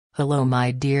Hello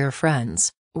my dear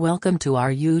friends, welcome to our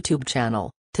YouTube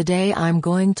channel. Today I'm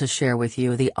going to share with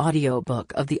you the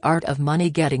audiobook of The Art of Money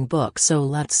Getting book, so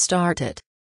let's start it.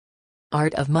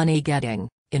 Art of Money Getting.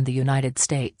 In the United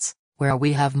States, where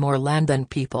we have more land than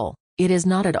people, it is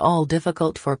not at all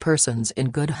difficult for persons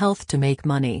in good health to make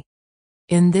money.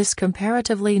 In this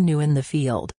comparatively new in the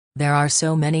field, there are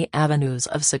so many avenues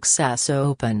of success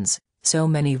opens, so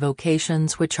many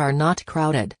vocations which are not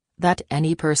crowded, that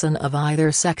any person of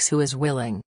either sex who is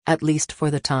willing, at least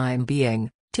for the time being,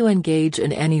 to engage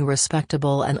in any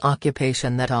respectable an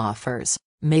occupation that offers,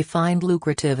 may find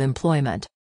lucrative employment.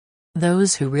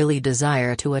 Those who really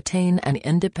desire to attain an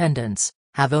independence,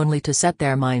 have only to set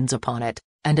their minds upon it,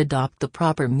 and adopt the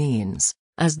proper means,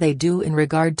 as they do in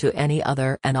regard to any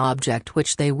other an object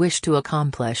which they wish to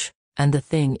accomplish, and the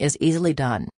thing is easily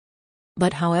done.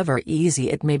 But however easy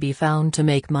it may be found to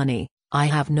make money, I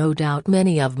have no doubt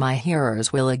many of my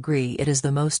hearers will agree it is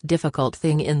the most difficult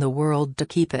thing in the world to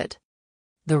keep it.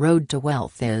 The road to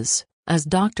wealth is, as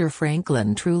Dr.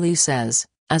 Franklin truly says,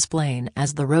 as plain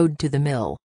as the road to the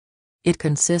mill. It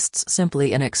consists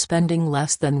simply in expending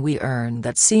less than we earn.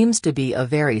 That seems to be a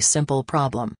very simple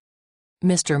problem.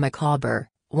 Mr. Micawber,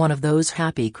 one of those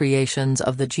happy creations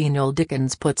of the genial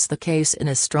Dickens, puts the case in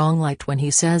a strong light when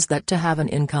he says that to have an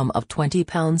income of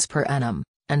 £20 per annum,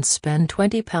 and spend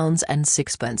 £20 and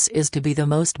sixpence is to be the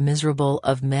most miserable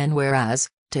of men, whereas,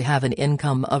 to have an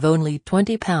income of only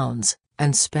 £20,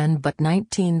 and spend but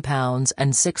 £19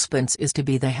 and sixpence is to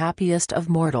be the happiest of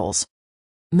mortals.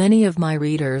 Many of my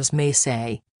readers may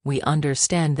say, we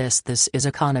understand this is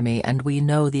economy, and we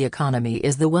know the economy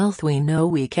is the wealth. We know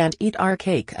we can't eat our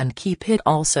cake and keep it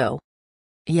also.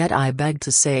 Yet I beg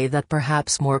to say that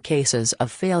perhaps more cases of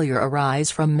failure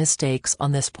arise from mistakes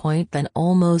on this point than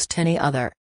almost any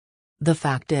other. The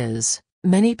fact is,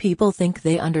 many people think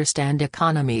they understand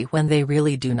economy when they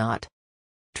really do not.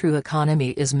 True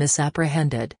economy is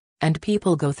misapprehended, and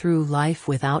people go through life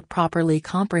without properly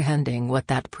comprehending what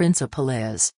that principle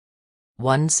is.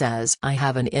 One says, I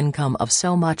have an income of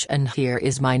so much, and here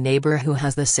is my neighbor who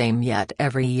has the same, yet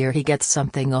every year he gets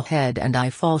something ahead and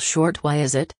I fall short. Why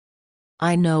is it?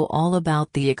 I know all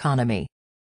about the economy.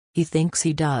 He thinks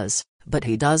he does, but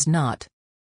he does not.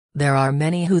 There are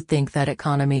many who think that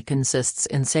economy consists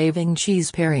in saving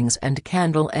cheese parings and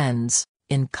candle ends,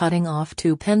 in cutting off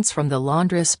 2p from the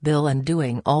laundress bill, and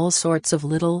doing all sorts of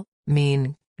little,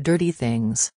 mean, dirty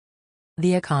things.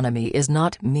 The economy is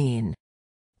not mean.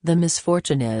 The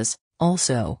misfortune is,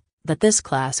 also, that this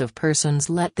class of persons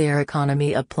let their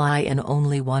economy apply in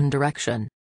only one direction.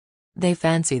 They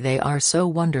fancy they are so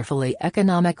wonderfully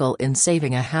economical in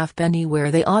saving a halfpenny where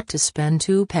they ought to spend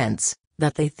 2p,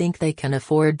 that they think they can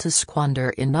afford to squander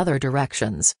in other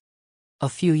directions. A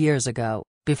few years ago,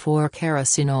 before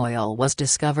kerosene oil was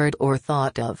discovered or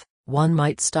thought of, one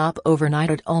might stop overnight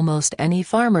at almost any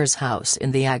farmer's house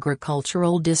in the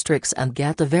agricultural districts and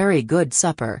get a very good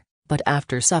supper, but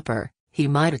after supper, he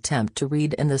might attempt to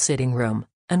read in the sitting room,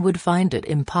 and would find it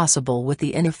impossible with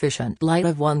the inefficient light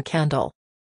of one candle.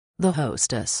 The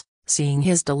hostess, seeing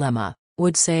his dilemma,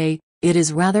 would say, it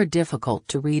is rather difficult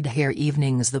to read here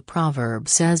evenings. The proverb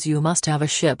says you must have a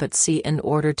ship at sea in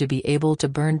order to be able to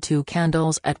burn 2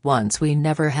 candles at once. We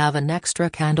never have an extra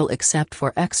candle except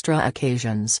for extra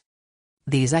occasions.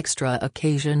 These extra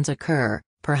occasions occur,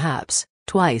 perhaps,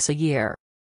 twice a year.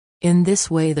 In this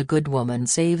way the good woman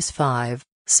saves $5,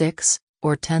 $6,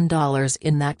 or $10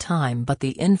 in that time, but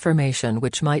the information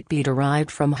which might be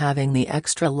derived from having the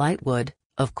extra light would,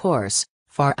 of course,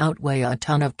 far outweigh a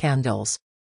ton of candles.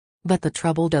 But the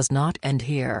trouble does not end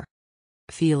here.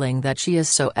 Feeling that she is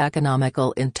so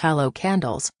economical in tallow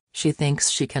candles, she thinks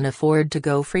she can afford to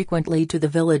go frequently to the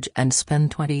village and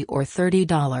spend $20 or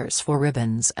 $30 for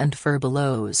ribbons and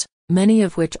furbelows, many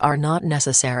of which are not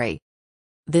necessary.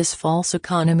 This false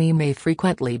economy may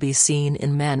frequently be seen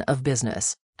in men of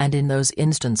business, and in those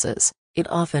instances, it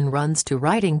often runs to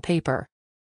writing paper.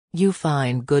 You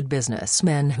find good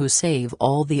businessmen who save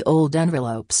all the old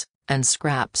envelopes and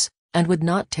scraps, and would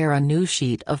not tear a new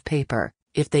sheet of paper,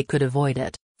 if they could avoid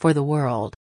it, for the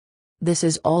world. This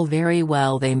is all very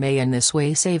well. They may in this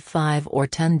way save $5 or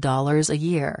 $10 a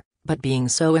year, but being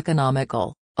so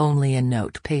economical, only in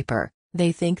note paper,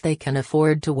 they think they can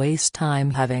afford to waste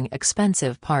time having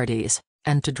expensive parties,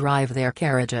 and to drive their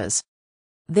carriages.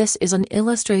 This is an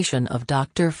illustration of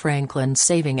Dr. Franklin's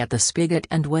saving at the spigot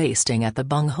and wasting at the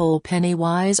bunghole, penny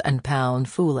wise and pound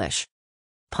foolish.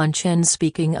 Punch, in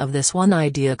speaking of this one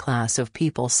idea class of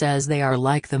people, says they are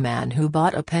like the man who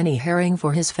bought a penny herring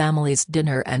for his family's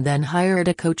dinner and then hired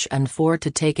a coach and four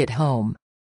to take it home.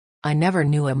 I never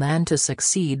knew a man to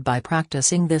succeed by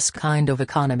practicing this kind of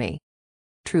economy.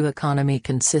 True economy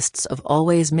consists of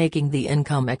always making the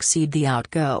income exceed the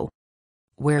outgo.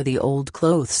 Wear the old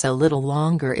clothes a little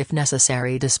longer if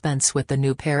necessary, dispense with the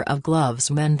new pair of gloves,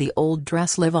 mend the old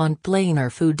dress, live on plainer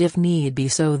food if need be,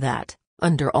 so that,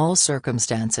 under all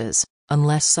circumstances,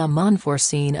 unless some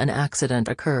unforeseen an accident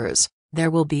occurs,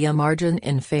 there will be a margin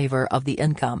in favor of the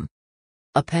income.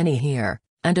 A penny here,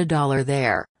 and a dollar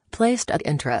there, placed at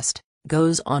interest,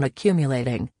 goes on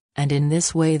accumulating, and in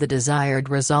this way the desired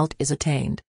result is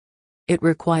attained. It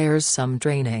requires some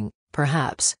training,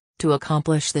 perhaps, to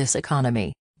accomplish this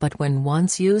economy, but when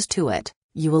once used to it,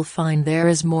 you will find there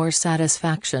is more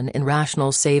satisfaction in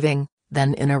rational saving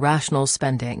than in irrational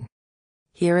spending.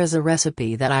 Here is a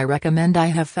recipe that I recommend. I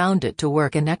have found it to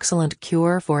work an excellent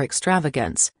cure for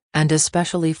extravagance, and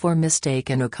especially for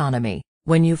mistaken economy.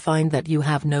 When you find that you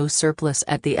have no surplus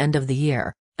at the end of the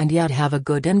year, and yet have a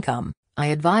good income, I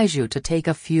advise you to take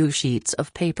a few sheets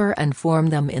of paper and form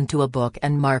them into a book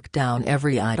and mark down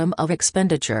every item of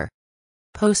expenditure.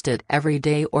 Post it every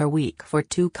day or week for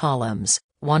 2 columns,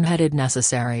 one headed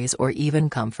necessaries or even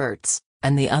comforts,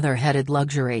 and the other headed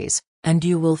luxuries, and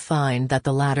you will find that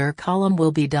the latter column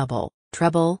will be double,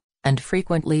 treble, and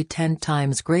frequently 10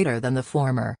 times greater than the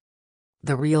former.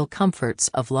 The real comforts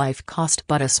of life cost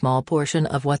but a small portion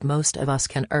of what most of us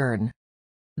can earn.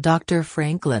 Dr.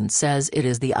 Franklin says it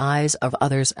is the eyes of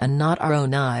others and not our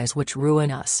own eyes which ruin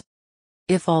us.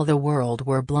 If all the world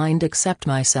were blind except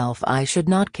myself, I should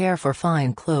not care for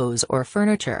fine clothes or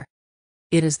furniture.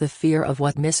 It is the fear of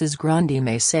what Mrs. Grundy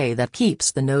may say that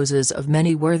keeps the noses of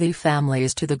many worthy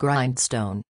families to the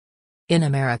grindstone. In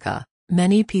America,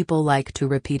 many people like to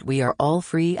repeat we are all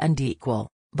free and equal,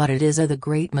 but it is the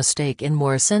great mistake in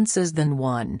more senses than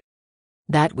one.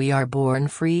 That we are born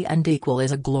free and equal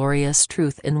is a glorious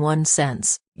truth in one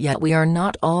sense, yet we are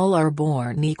not all are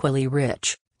born equally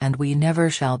rich, and we never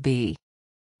shall be.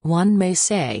 One may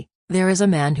say, there is a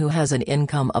man who has an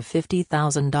income of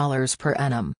 $50,000 per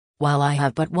annum, while I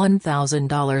have but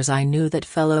 $1,000. I knew that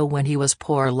fellow when he was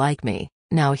poor like me.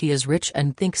 Now he is rich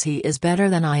and thinks he is better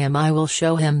than I am. I will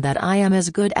show him that I am as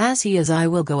good as he is. I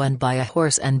will go and buy a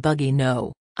horse and buggy.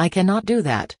 No, I cannot do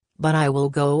that, but I will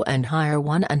go and hire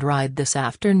one and ride this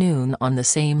afternoon on the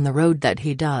same road that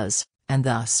he does, and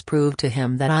thus prove to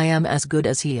him that I am as good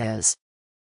as he is.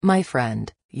 My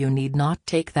friend, you need not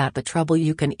take that the trouble.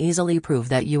 You can easily prove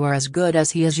that you are as good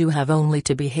as he is. You have only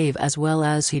to behave as well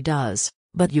as he does,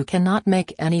 but you cannot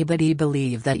make anybody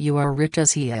believe that you are rich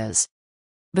as he is.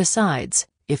 Besides,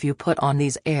 if you put on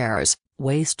these airs,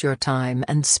 waste your time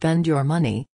and spend your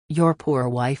money, your poor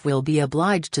wife will be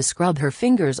obliged to scrub her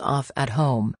fingers off at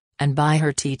home, and buy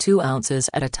her tea 2 ounces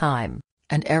at a time,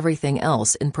 and everything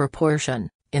else in proportion,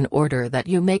 in order that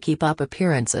you may keep up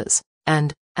appearances,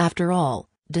 and, after all,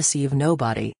 deceive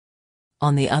nobody.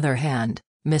 On the other hand,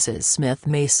 Mrs. Smith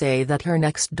may say that her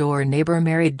next-door neighbor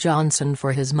married Johnson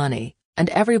for his money, and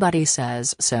everybody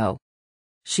says so.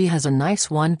 She has a nice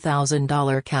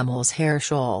 $1,000 camel's hair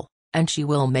shawl, and she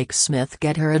will make Smith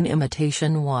get her an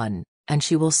imitation one, and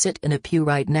she will sit in a pew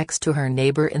right next to her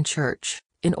neighbor in church,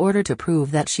 in order to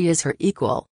prove that she is her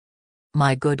equal.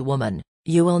 My good woman,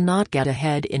 you will not get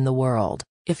ahead in the world,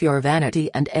 if your vanity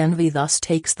and envy thus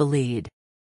takes the lead.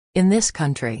 In this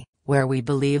country, where we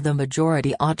believe the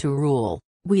majority ought to rule,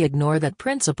 we ignore that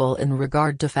principle in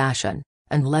regard to fashion,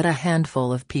 and let a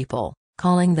handful of people,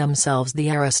 calling themselves the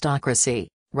aristocracy,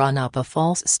 run up a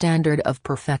false standard of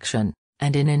perfection,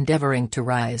 and in endeavoring to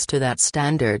rise to that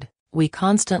standard, we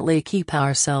constantly keep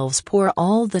ourselves poor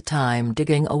all the time,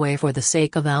 digging away for the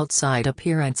sake of outside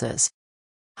appearances.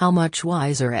 How much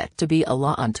wiser it to be a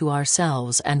law unto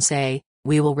ourselves and say,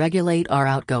 we will regulate our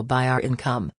outgo by our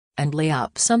income, and lay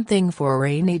up something for a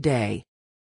rainy day.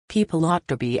 People ought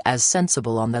to be as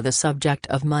sensible on the subject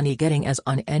of money getting as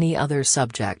on any other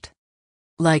subject.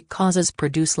 Like causes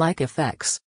produce like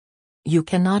effects. You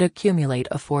cannot accumulate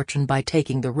a fortune by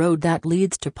taking the road that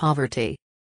leads to poverty.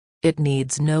 It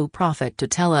needs no prophet to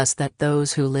tell us that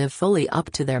those who live fully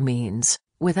up to their means,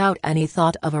 without any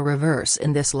thought of a reverse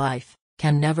in this life,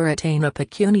 can never attain a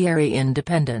pecuniary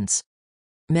independence.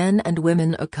 Men and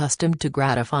women accustomed to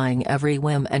gratifying every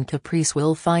whim and caprice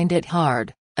will find it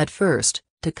hard, at first,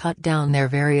 to cut down their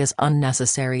various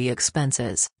unnecessary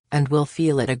expenses, and will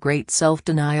feel it a great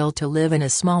self-denial to live in a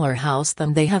smaller house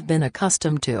than they have been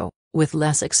accustomed to, with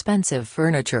less expensive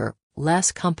furniture,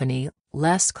 less company,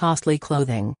 less costly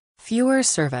clothing, fewer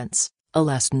servants, a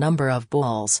less number of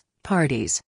balls,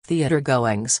 parties, theater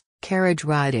goings, carriage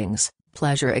ridings,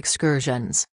 pleasure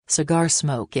excursions, cigar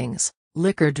smokings,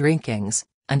 liquor drinkings,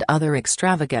 and other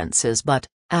extravagances. But,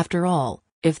 after all,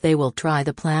 if they will try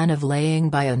the plan of laying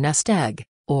by a nest egg,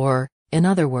 or, in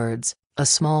other words, a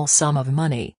small sum of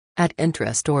money, at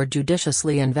interest or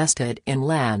judiciously invested in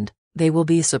land, they will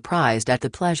be surprised at the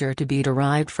pleasure to be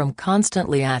derived from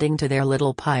constantly adding to their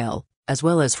little pile, as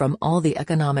well as from all the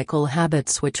economical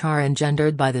habits which are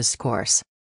engendered by this course.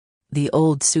 The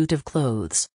old suit of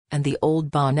clothes, and the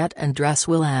old bonnet and dress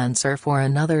will answer for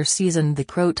another season. The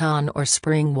croton or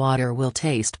spring water will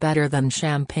taste better than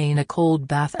champagne. A cold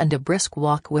bath and a brisk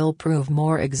walk will prove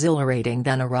more exhilarating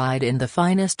than a ride in the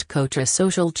finest coach. A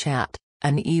social chat,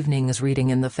 an evening's reading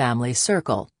in the family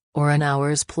circle, or an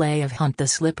hour's play of hunt the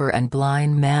slipper and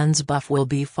blind man's buff will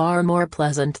be far more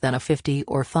pleasant than a $50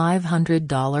 or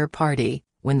 $500 party,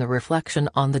 when the reflection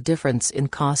on the difference in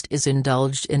cost is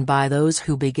indulged in by those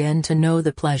who begin to know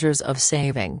the pleasures of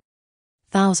saving.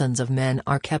 Thousands of men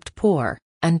are kept poor,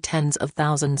 and tens of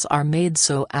thousands are made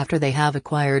so after they have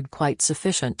acquired quite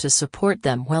sufficient to support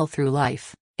them well through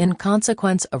life, in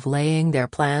consequence of laying their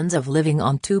plans of living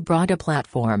on too broad a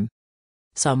platform.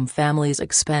 Some families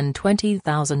expend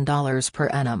 $20,000 per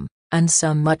annum, and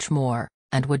some much more,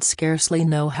 and would scarcely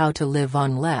know how to live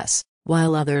on less,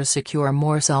 while others secure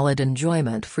more solid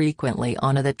enjoyment frequently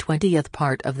on the 20th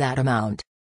part of that amount.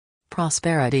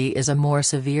 Prosperity is a more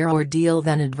severe ordeal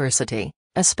than adversity,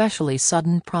 especially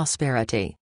sudden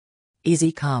prosperity.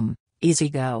 Easy come, easy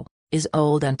go, is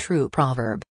old and true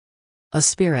proverb. A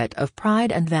spirit of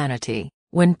pride and vanity,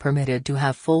 when permitted to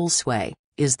have full sway,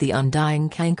 is the undying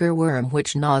canker-worm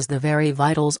which gnaws the very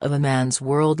vitals of a man's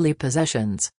worldly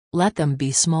possessions, let them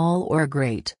be small or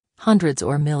great, hundreds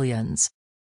or millions.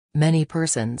 Many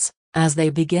persons, as they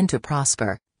begin to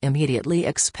prosper, immediately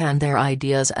expand their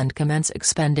ideas and commence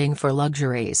expending for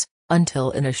luxuries,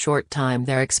 until in a short time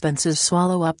their expenses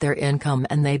swallow up their income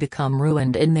and they become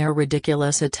ruined in their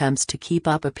ridiculous attempts to keep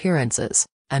up appearances,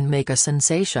 and make a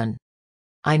sensation.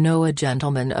 I know a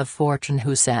gentleman of fortune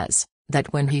who says,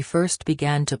 that when he first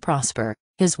began to prosper,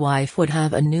 his wife would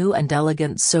have a new and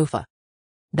elegant sofa.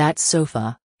 That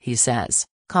sofa, he says,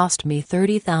 cost me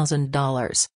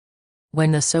 $30,000.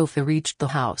 When the sofa reached the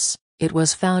house, it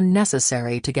was found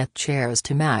necessary to get chairs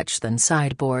to match them,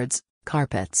 sideboards,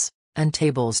 carpets, and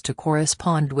tables to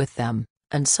correspond with them,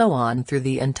 and so on through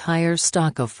the entire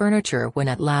stock of furniture. When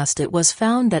at last it was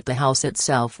found that the house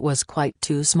itself was quite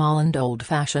too small and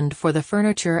old-fashioned for the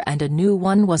furniture, and a new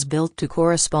one was built to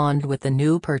correspond with the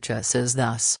new purchases.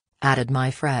 Thus, added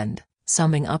my friend,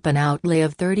 summing up an outlay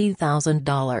of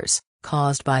 $30,000,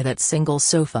 caused by that single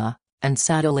sofa, and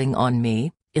saddling on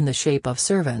me, in the shape of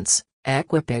servants,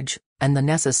 equipage, and the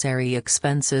necessary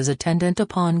expenses attendant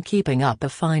upon keeping up a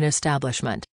fine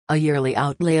establishment, a yearly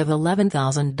outlay of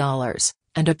 $11,000,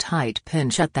 and a tight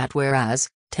pinch at that, whereas,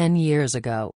 10 years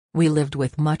ago, we lived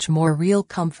with much more real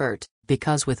comfort,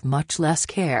 because with much less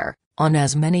care, on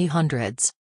as many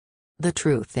hundreds. The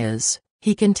truth is,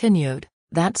 he continued,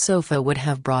 that sofa would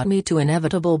have brought me to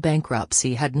inevitable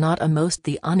bankruptcy had not a most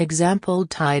the unexampled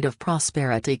tide of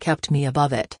prosperity kept me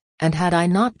above it, and had I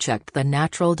not checked the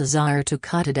natural desire to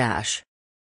cut a dash.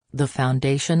 The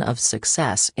foundation of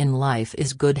success in life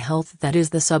is good health. That is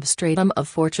the substratum of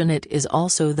fortune. It is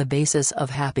also the basis of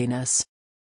happiness.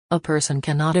 A person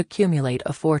cannot accumulate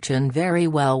a fortune very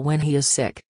well when he is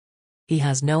sick. He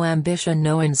has no ambition,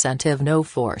 no incentive, no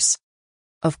force.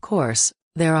 Of course,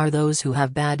 there are those who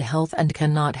have bad health and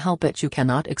cannot help it. You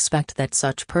cannot expect that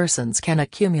such persons can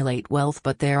accumulate wealth,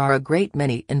 but there are a great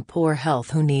many in poor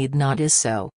health who need not is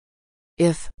so.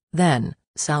 If, then,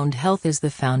 sound health is the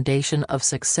foundation of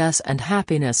success and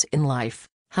happiness in life,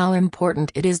 how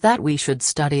important it is that we should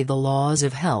study the laws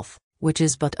of health, which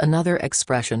is but another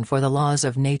expression for the laws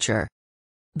of nature.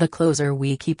 The closer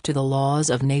we keep to the laws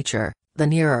of nature, the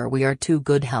nearer we are to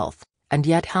good health, and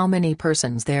yet how many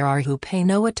persons there are who pay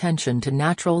no attention to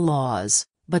natural laws,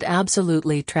 but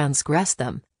absolutely transgress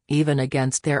them, even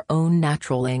against their own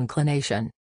natural inclination.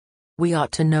 We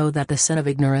ought to know that the sin of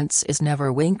ignorance is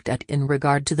never winked at in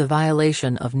regard to the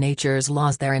violation of nature's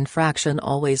laws. Their infraction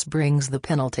always brings the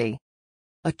penalty.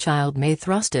 A child may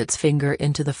thrust its finger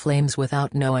into the flames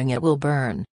without knowing it will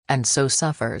burn, and so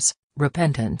suffers.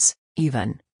 Repentance,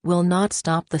 even, will not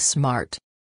stop the smart.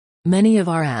 Many of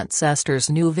our ancestors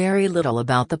knew very little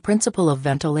about the principle of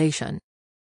ventilation.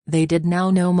 They did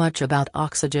not know much about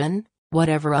oxygen,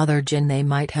 whatever other gin they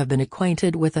might have been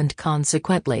acquainted with, and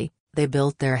consequently, they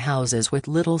built their houses with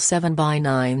little 7 by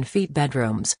 9 feet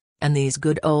bedrooms, and these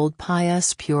good old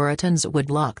pious Puritans would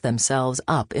lock themselves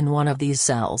up in one of these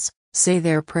cells, say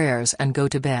their prayers and go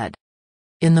to bed.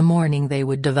 In the morning they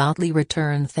would devoutly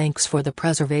return thanks for the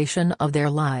preservation of their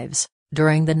lives,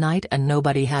 during the night, and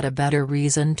nobody had a better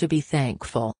reason to be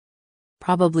thankful.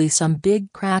 Probably some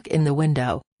big crack in the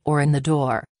window, or in the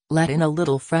door, let in a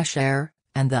little fresh air,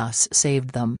 and thus saved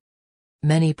them.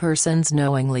 Many persons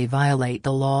knowingly violate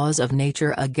the laws of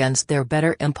nature against their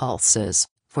better impulses,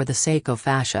 for the sake of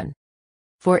fashion.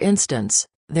 For instance,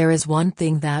 there is one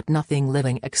thing that nothing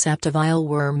living except a vile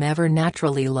worm ever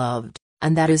naturally loved,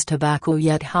 and that is tobacco.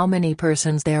 Yet how many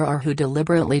persons there are who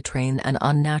deliberately train an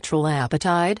unnatural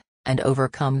appetite, and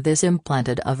overcome this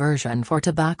implanted aversion for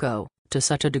tobacco, to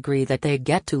such a degree that they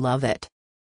get to love it.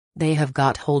 They have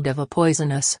got hold of a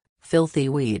poisonous, filthy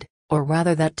weed, or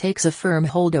rather that takes a firm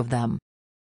hold of them.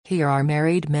 Here are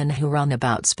married men who run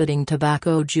about spitting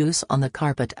tobacco juice on the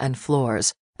carpet and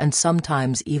floors, and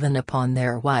sometimes even upon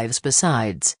their wives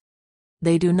besides.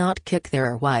 They do not kick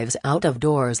their wives out of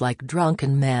doors like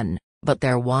drunken men, but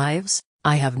their wives,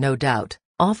 I have no doubt,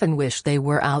 often wish they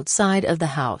were outside of the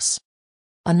house.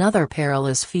 Another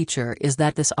perilous feature is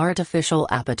that this artificial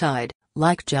appetite,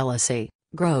 like jealousy,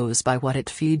 grows by what it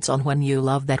feeds on. When you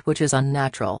love that which is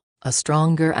unnatural, a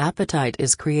stronger appetite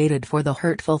is created for the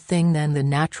hurtful thing than the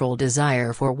natural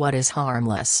desire for what is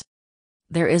harmless.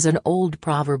 There is an old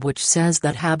proverb which says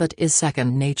that habit is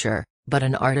second nature, but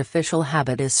an artificial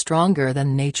habit is stronger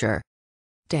than nature.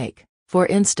 Take, for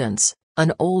instance,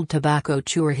 an old tobacco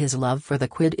chewer. His love for the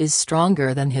quid is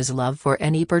stronger than his love for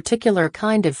any particular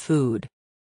kind of food.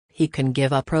 He can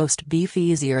give up roast beef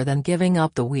easier than giving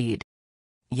up the weed.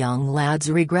 Young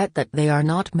lads regret that they are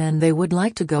not men. They would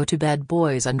like to go to bed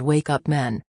boys and wake up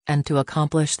men, and to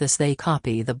accomplish this they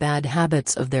copy the bad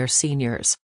habits of their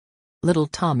seniors. Little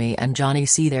Tommy and Johnny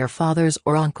see their fathers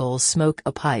or uncles smoke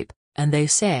a pipe, and they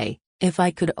say, "If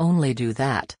I could only do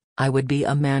that, I would be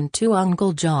a man too."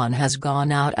 Uncle John has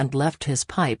gone out and left his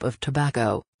pipe of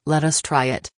tobacco. Let us try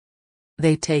it.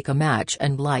 They take a match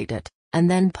and light it,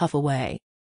 and then puff away.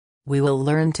 "We will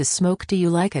learn to smoke. Do you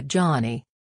like it, Johnny?"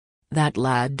 That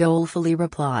lad dolefully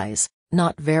replies,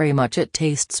 "Not very much. It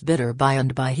tastes bitter." By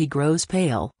and by he grows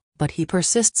pale, but he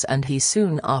persists, and he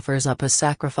soon offers up a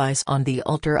sacrifice on the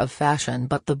altar of fashion.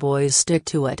 But the boys stick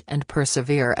to it and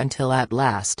persevere until at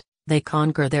last, they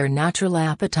conquer their natural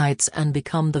appetites and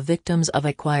become the victims of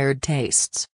acquired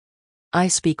tastes. I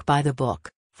speak by the book,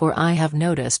 for I have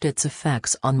noticed its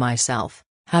effects on myself,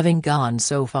 having gone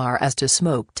so far as to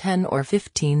smoke 10 or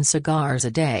 15 cigars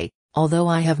a day, although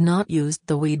I have not used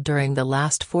the weed during the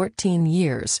last 14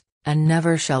 years, and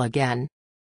never shall again.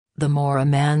 The more a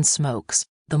man smokes,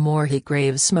 the more he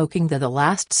craves smoking. The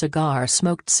last cigar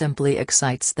smoked simply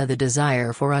excites the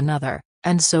desire for another,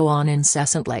 and so on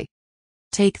incessantly.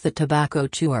 Take the tobacco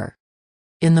chewer.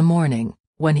 In the morning,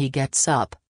 when he gets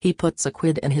up, he puts a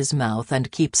quid in his mouth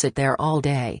and keeps it there all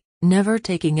day, never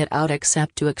taking it out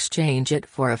except to exchange it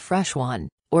for a fresh one,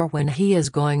 or when he is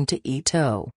going to eat.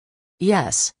 Oh,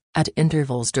 yes, at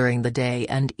intervals during the day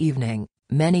and evening,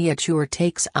 many a chewer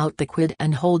takes out the quid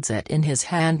and holds it in his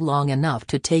hand long enough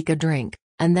to take a drink,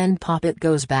 and then pop it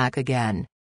goes back again.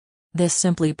 This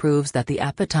simply proves that the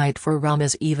appetite for rum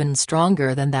is even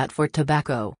stronger than that for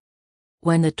tobacco.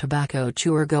 When the tobacco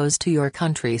chewer goes to your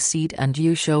country seat and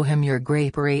you show him your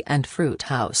grapery and fruit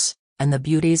house, and the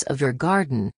beauties of your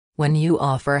garden, when you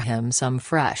offer him some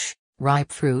fresh,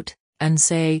 ripe fruit, and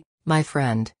say, "My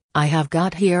friend, I have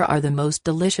got here are the most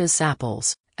delicious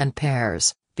apples, and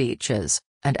pears, peaches,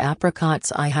 and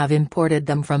apricots. I have imported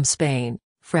them from Spain,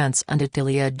 France and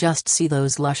Italy. Just see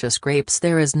those luscious grapes.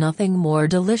 There is nothing more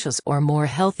delicious or more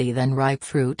healthy than ripe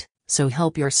fruit, so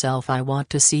help yourself. I want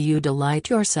to see you delight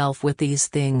yourself with these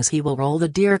things." He will roll the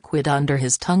dear quid under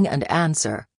his tongue and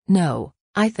answer, "No,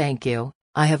 I thank you,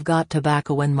 I have got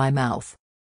tobacco in my mouth."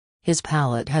 His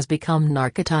palate has become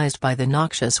narcotized by the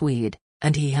noxious weed,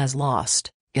 and he has lost,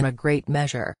 in a great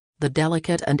measure, the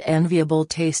delicate and enviable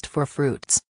taste for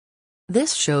fruits.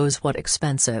 This shows what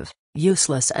expensive,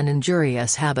 useless and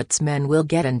injurious habits men will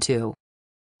get into.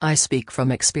 I speak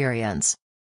from experience.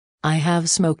 I have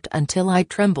smoked until I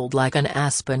trembled like an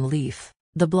aspen leaf,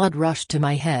 the blood rushed to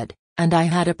my head, and I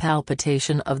had a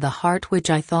palpitation of the heart which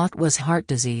I thought was heart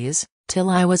disease, till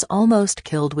I was almost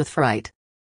killed with fright.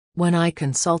 When I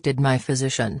consulted my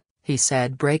physician, he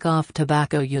said, "Break off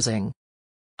tobacco using."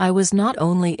 I was not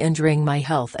only injuring my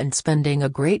health and spending a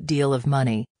great deal of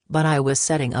money, but I was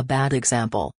setting a bad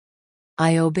example.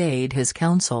 I obeyed his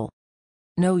counsel.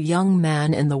 No young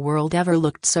man in the world ever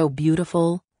looked so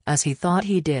beautiful, as he thought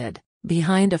he did,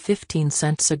 behind a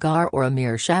 15-cent cigar or a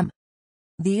meerschaum.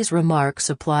 These remarks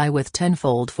apply with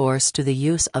tenfold force to the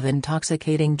use of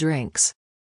intoxicating drinks.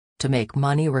 To make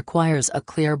money requires a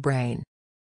clear brain.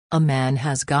 A man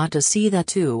has got to see that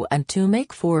 2 and 2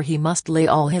 make 4. He must lay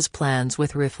all his plans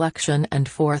with reflection and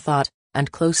forethought, and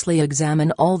closely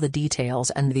examine all the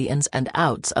details and the ins and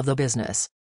outs of the business.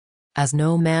 As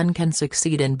no man can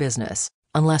succeed in business,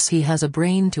 unless he has a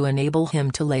brain to enable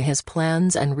him to lay his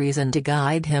plans and reason to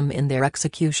guide him in their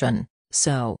execution.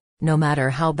 So, no matter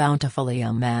how bountifully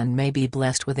a man may be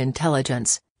blessed with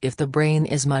intelligence, if the brain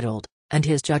is muddled, and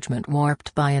his judgment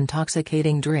warped by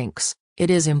intoxicating drinks, it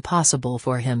is impossible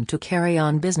for him to carry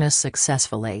on business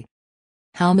successfully.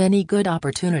 How many good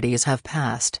opportunities have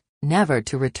passed, never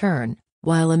to return,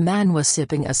 while a man was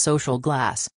sipping a social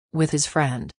glass with his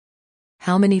friend?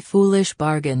 How many foolish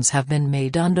bargains have been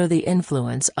made under the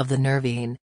influence of the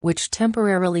nervine, which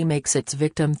temporarily makes its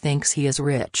victim thinks he is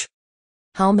rich?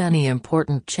 How many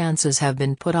important chances have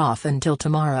been put off until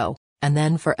tomorrow, and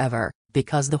then forever,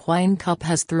 because the wine cup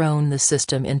has thrown the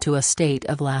system into a state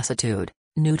of lassitude,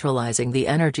 neutralizing the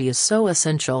energies so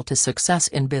essential to success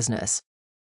in business?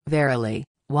 Verily,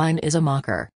 wine is a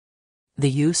mocker. The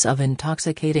use of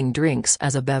intoxicating drinks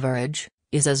as a beverage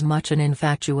is as much an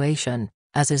infatuation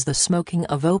as is the smoking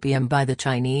of opium by the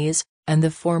Chinese, and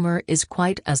the former is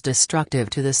quite as destructive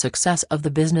to the success of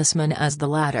the businessman as the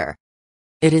latter.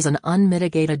 It is an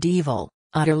unmitigated evil,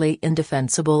 utterly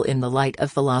indefensible in the light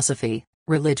of philosophy,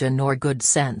 religion or good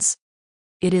sense.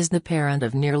 It is the parent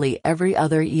of nearly every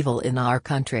other evil in our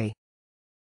country.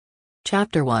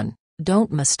 Chapter 1.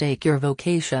 Don't mistake your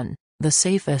vocation. The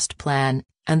safest plan,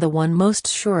 and the one most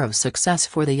sure of success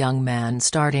for the young man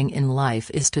starting in life,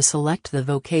 is to select the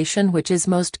vocation which is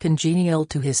most congenial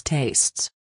to his tastes.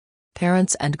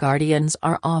 Parents and guardians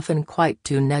are often quite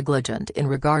too negligent in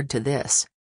regard to this.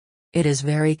 It is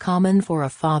very common for a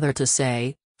father to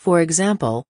say, for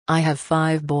example, "I have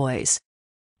 5 boys.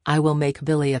 I will make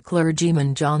Billy a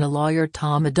clergyman, John a lawyer,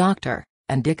 Tom a doctor,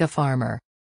 and Dick a farmer."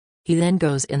 He then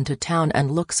goes into town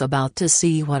and looks about to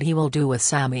see what he will do with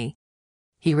Sammy.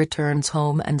 He returns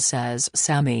home and says,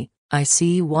 "Sammy, I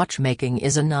see watchmaking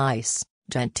is a nice,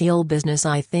 genteel business.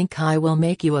 I think I will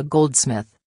make you a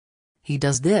goldsmith." He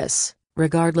does this,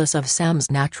 regardless of Sam's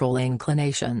natural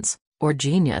inclinations, or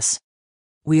genius.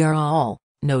 We are all,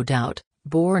 no doubt,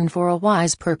 born for a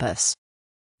wise purpose.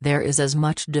 There is as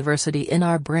much diversity in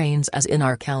our brains as in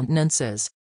our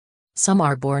countenances. Some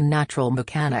are born natural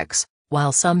mechanics,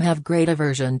 while some have great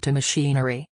aversion to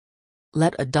machinery.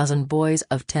 Let a dozen boys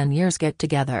of 10 years get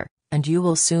together, and you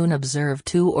will soon observe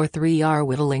 2 or 3 are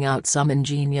whittling out some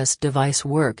ingenious device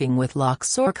working with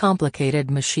locks or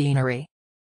complicated machinery.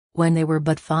 When they were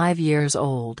but 5 years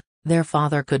old, their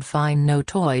father could find no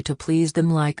toy to please them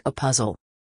like a puzzle.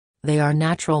 They are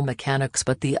natural mechanics,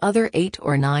 but the other 8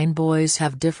 or 9 boys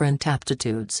have different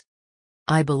aptitudes.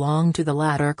 I belong to the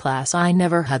latter class. I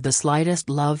never had the slightest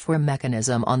love for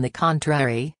mechanism. On the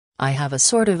contrary, I have a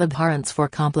sort of abhorrence for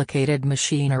complicated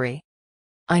machinery.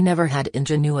 I never had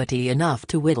ingenuity enough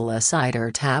to whittle a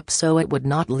cider tap so it would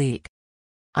not leak.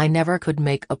 I never could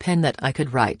make a pen that I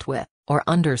could write with, or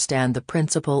understand the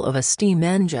principle of a steam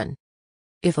engine.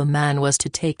 If a man was to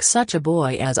take such a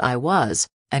boy as I was,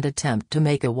 and attempt to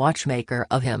make a watchmaker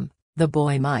of him, the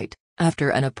boy might,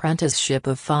 after an apprenticeship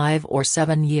of 5 or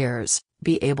 7 years,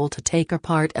 be able to take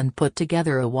apart and put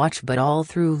together a watch, but all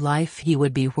through life he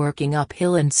would be working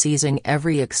uphill and seizing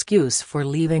every excuse for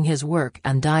leaving his work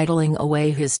and idling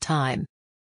away his time.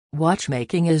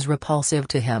 Watchmaking is repulsive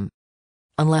to him.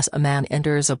 Unless a man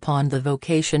enters upon the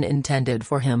vocation intended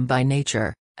for him by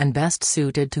nature, and best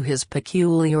suited to his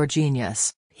peculiar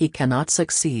genius, he cannot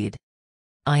succeed.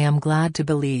 I am glad to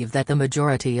believe that the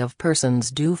majority of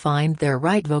persons do find their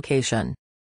right vocation.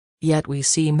 Yet we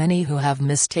see many who have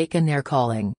mistaken their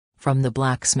calling, from the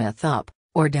blacksmith up,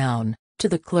 or down, to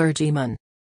the clergyman.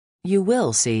 You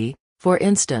will see, for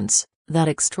instance, that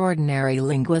extraordinary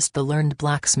linguist, the learned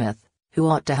blacksmith, who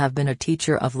ought to have been a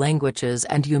teacher of languages,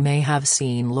 and you may have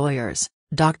seen lawyers,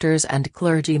 doctors and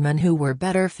clergymen who were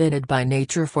better fitted by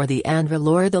nature for the anvil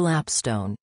or the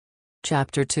lapstone.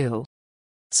 Chapter 2.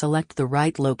 Select the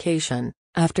right location.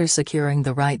 After securing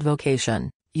the right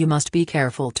vocation, you must be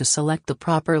careful to select the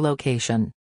proper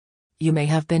location. You may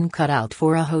have been cut out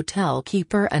for a hotel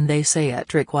keeper, and they say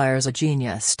it requires a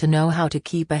genius to know how to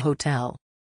keep a hotel.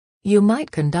 You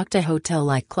might conduct a hotel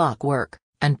like clockwork,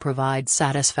 and provide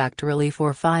satisfactorily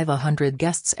for 500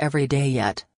 guests every day,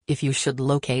 yet, if you should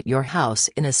locate your house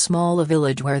in a small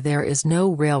village where there is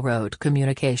no railroad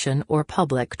communication or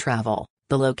public travel,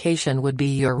 the location would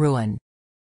be your ruin.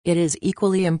 It is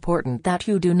equally important that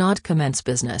you do not commence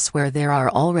business where there are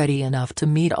already enough to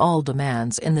meet all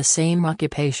demands in the same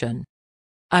occupation.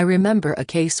 I remember a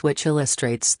case which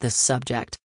illustrates this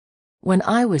subject. When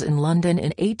I was in London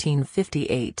in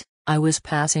 1858, I was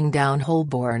passing down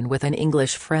Holborn with an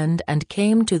English friend and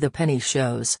came to the penny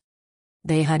shows.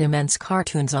 They had immense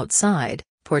cartoons outside,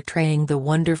 portraying the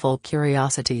wonderful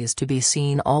curiosities to be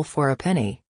seen all for a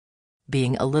penny.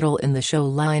 Being a little in the show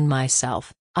line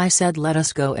myself, I said, let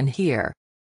us go in here.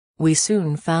 We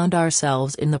soon found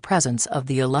ourselves in the presence of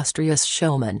the illustrious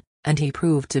showman, and he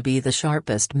proved to be the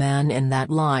sharpest man in that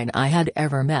line I had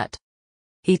ever met.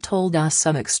 He told us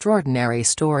some extraordinary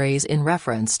stories in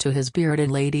reference to his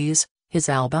bearded ladies, his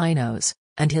albinos,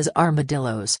 and his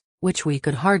armadillos, which we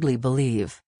could hardly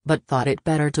believe, but thought it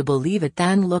better to believe it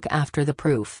than look after the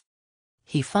proof.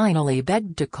 He finally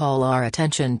begged to call our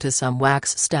attention to some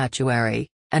wax statuary,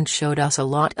 and showed us a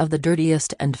lot of the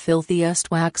dirtiest and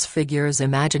filthiest wax figures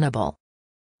imaginable.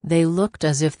 They looked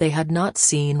as if they had not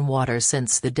seen water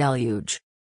since the deluge.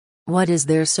 "What is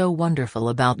there so wonderful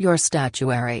about your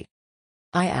statuary?"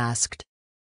 I asked.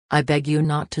 "I beg you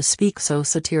not to speak so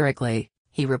satirically,"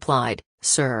 he replied,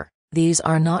 "sir, these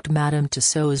are not Madame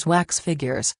Tussauds wax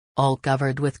figures, all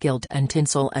covered with gilt and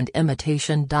tinsel and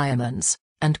imitation diamonds,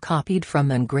 and copied from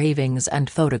engravings and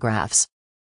photographs.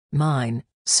 Mine,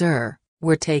 sir,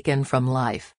 were taken from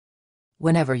life.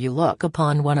 Whenever you look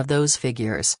upon one of those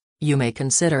figures, you may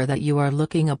consider that you are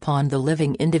looking upon the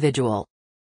living individual."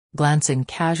 Glancing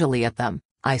casually at them,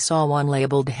 I saw one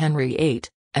labeled Henry VIII,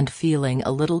 and feeling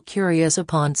a little curious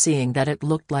upon seeing that it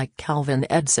looked like Calvin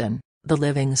Edson, the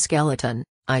living skeleton,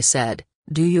 I said,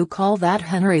 "Do you call that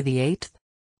Henry VIII?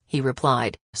 He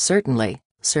replied, "Certainly,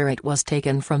 sir, it was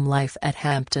taken from life at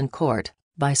Hampton Court,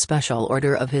 by special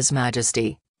order of His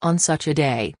Majesty, on such a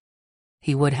day."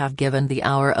 He would have given the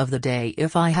hour of the day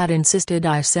if I had insisted.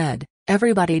 I said,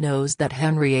 "Everybody knows that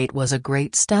Henry VIII was a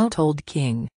great stout old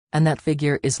king, and that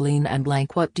figure is lean and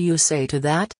lank. What do you say to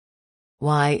that?"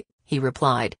 "Why," he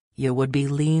replied, "you would be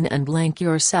lean and lank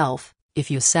yourself,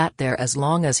 if you sat there as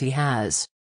long as he has."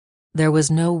 There was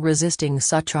no resisting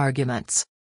such arguments.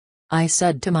 I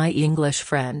said to my English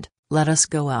friend, "Let us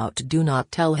go out. Do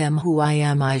not tell him who I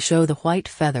am. I show the white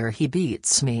feather he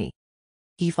beats me."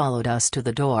 He followed us to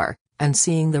the door, and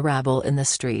seeing the rabble in the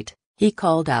street, he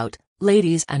called out,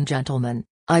 "Ladies and gentlemen,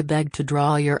 I beg to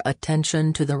draw your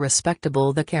attention to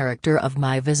the character of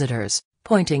my visitors,"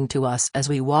 pointing to us as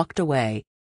we walked away.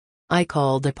 I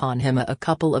called upon him a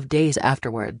couple of days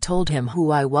afterward, told him who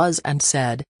I was, and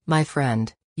said, "My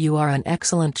friend, you are an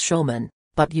excellent showman,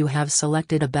 but you have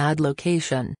selected a bad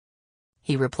location."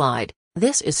 He replied,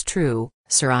 "This is true,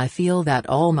 sir. I feel that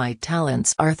all my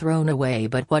talents are thrown away,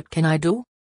 but what can I do?"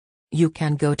 "You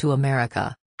can go to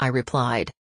America," I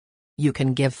replied. "You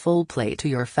can give full play to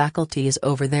your faculties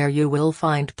over there. You will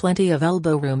find plenty of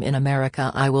elbow room in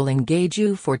America. I will engage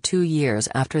you for 2 years.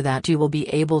 After that you will be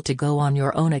able to go on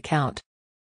your own account."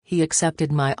 He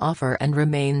accepted my offer and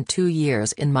remained 2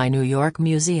 years in my New York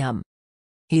museum.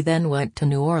 He then went to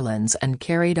New Orleans and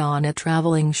carried on a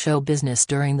traveling show business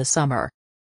during the summer.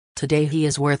 Today he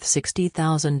is worth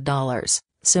 $60,000.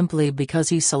 Simply because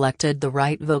he selected the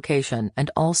right vocation and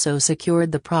also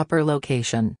secured the proper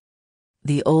location.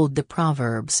 The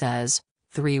proverb says,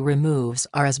 3 removes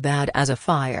are as bad as a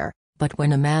fire, but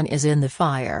when a man is in the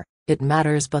fire, it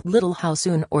matters but little how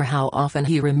soon or how often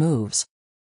he removes.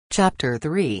 Chapter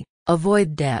 3,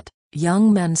 Avoid Debt.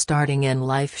 Young men starting in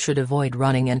life should avoid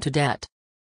running into debt.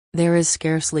 There is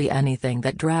scarcely anything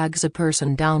that drags a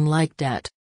person down like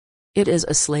debt. It is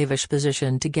a slavish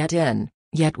position to get in.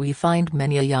 Yet we find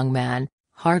many a young man,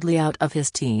 hardly out of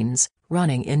his teens,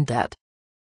 running in debt.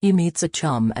 He meets a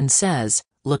chum and says,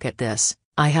 "Look at this,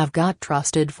 I have got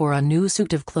trusted for a new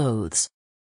suit of clothes."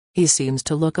 He seems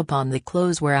to look upon the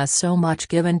clothes whereas so much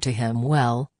given to him.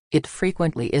 Well, it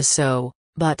frequently is so,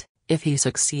 but, if he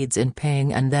succeeds in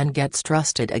paying and then gets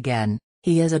trusted again,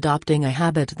 he is adopting a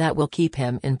habit that will keep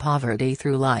him in poverty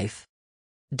through life.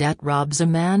 Debt robs a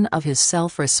man of his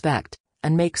self-respect,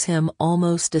 and makes him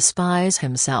almost despise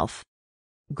himself.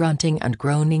 Grunting and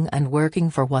groaning and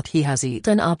working for what he has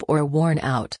eaten up or worn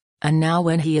out, and now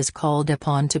when he is called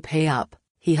upon to pay up,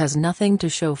 he has nothing to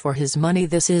show for his money.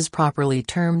 This is properly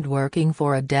termed working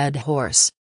for a dead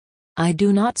horse. I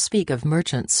do not speak of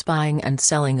merchants buying and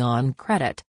selling on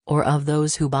credit, or of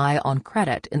those who buy on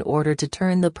credit in order to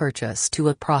turn the purchase to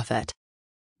a profit.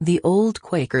 The old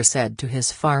Quaker said to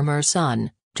his farmer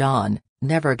son, "John,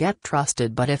 never get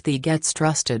trusted, but if thee gets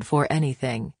trusted for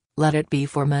anything, let it be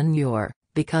for manure,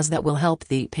 because that will help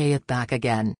thee pay it back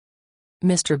again."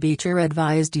 Mr. Beecher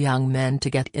advised young men to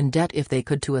get in debt if they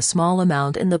could to a small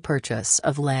amount in the purchase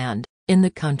of land, in the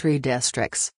country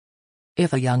districts.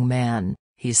 "If a young man,"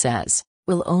 he says,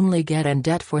 "will only get in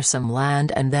debt for some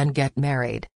land and then get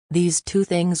married, these 2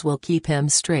 things will keep him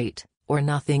straight, or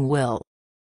nothing will."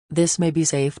 This may be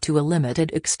safe to a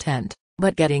limited extent,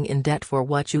 but getting in debt for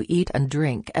what you eat and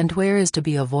drink and wear is to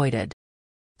be avoided.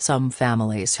 Some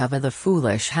families have the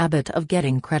foolish habit of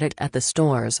getting credit at the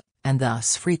stores, and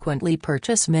thus frequently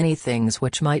purchase many things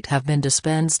which might have been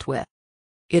dispensed with.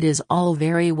 It is all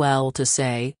very well to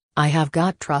say, I have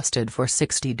got trusted for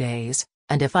 60 days,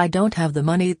 and if I don't have the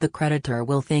money the creditor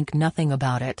will think nothing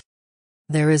about it.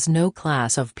 There is no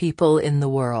class of people in the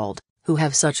world who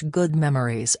have such good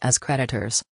memories as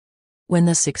creditors. When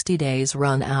the 60 days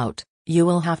run out, you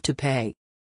will have to pay.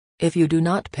 If you do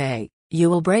not pay, you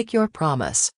will break your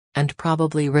promise, and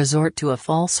probably resort to a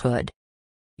falsehood.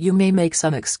 You may make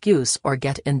some excuse or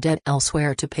get in debt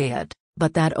elsewhere to pay it,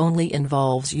 but that only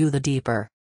involves you the deeper.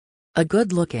 A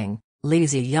good-looking,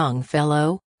 lazy young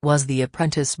fellow was the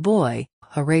apprentice boy,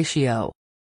 Horatio.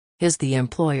 The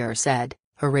employer said,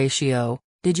 "Horatio,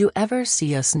 did you ever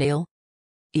see a snail?"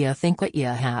 "I think that you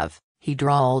have," he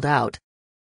drawled out.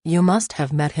 "You must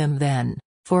have met him then,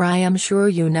 for I am sure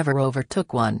you never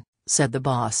overtook one," said the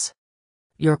boss.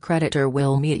 Your creditor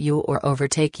will meet you or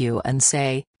overtake you and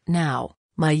say, "Now,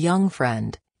 my young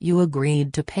friend, you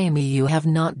agreed to pay me, you have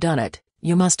not done it,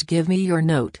 you must give me your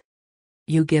note."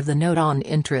 You give the note on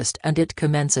interest and it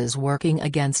commences working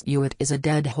against you. It is a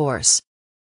dead horse.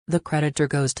 The creditor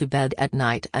goes to bed at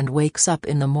night and wakes up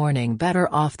in the morning better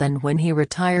off than when he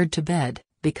retired to bed,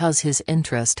 because his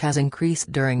interest has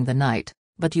increased during the night,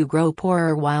 but you grow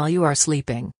poorer while you are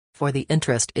sleeping, for the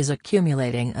interest is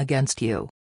accumulating against you.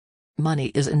 Money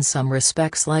is in some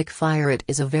respects like fire. It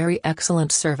is a very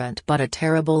excellent servant but a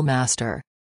terrible master.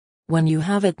 When you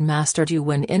have it mastered you,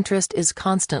 when interest is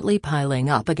constantly piling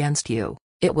up against you,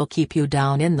 it will keep you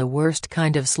down in the worst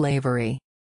kind of slavery.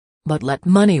 But let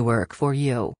money work for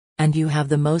you, and you have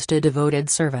the most devoted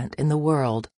servant in the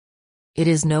world. It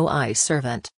is no eye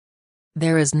servant.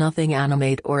 There is nothing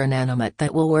animate or inanimate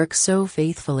that will work so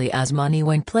faithfully as money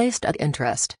when placed at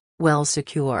interest, well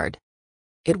secured.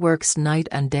 It works night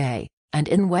and day, and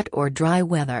in wet or dry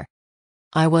weather.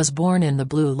 I was born in the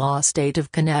blue law state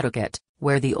of Connecticut,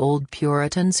 where the old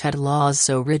Puritans had laws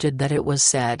so rigid that it was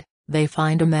said, they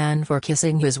fined a man for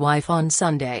kissing his wife on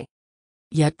Sunday.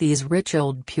 Yet these rich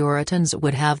old Puritans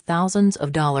would have thousands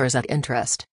of dollars at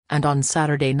interest, and on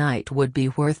Saturday night would be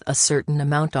worth a certain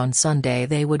amount. On Sunday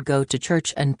they would go to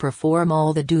church and perform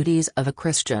all the duties of a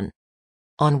Christian.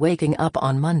 On waking up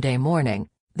on Monday morning,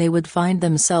 they would find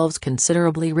themselves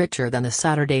considerably richer than the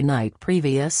Saturday night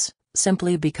previous,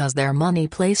 simply because their money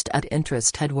placed at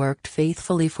interest had worked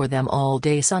faithfully for them all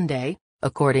day Sunday,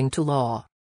 according to law.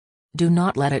 Do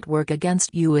not let it work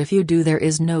against you. If you do, there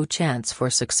is no chance for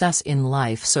success in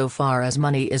life so far as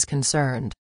money is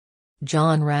concerned.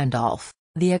 John Randolph,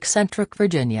 the eccentric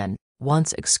Virginian,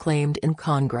 once exclaimed in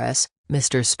Congress,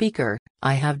 "Mr. Speaker,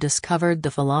 I have discovered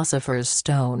the philosopher's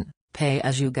stone, pay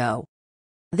as you go."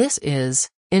 This is,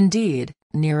 indeed,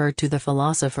 nearer to the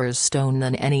philosopher's stone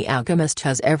than any alchemist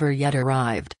has ever yet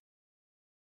arrived.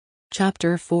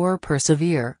 Chapter 4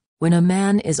 Persevere. When a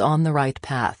man is on the right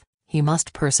path, he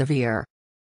must persevere.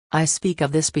 I speak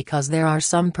of this because there are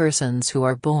some persons who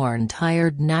are born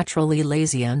tired, naturally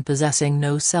lazy, and possessing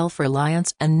no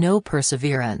self-reliance and no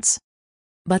perseverance.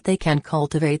 But they can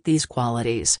cultivate these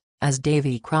qualities, as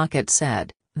Davy Crockett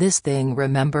said, "This thing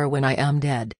remember when I am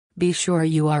dead, be sure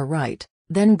you are right,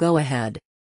 then go ahead."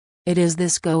 It is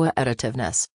this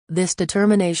go-aheaditiveness, this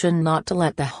determination not to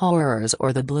let the horrors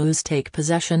or the blues take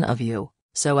possession of you,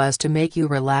 so as to make you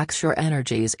relax your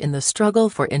energies in the struggle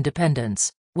for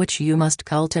independence, which you must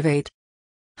cultivate.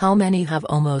 How many have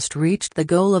almost reached the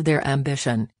goal of their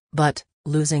ambition, but,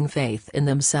 losing faith in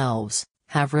themselves,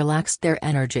 have relaxed their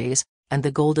energies, and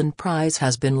the golden prize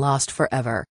has been lost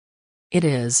forever. It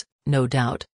is, no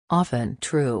doubt, often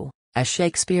true, as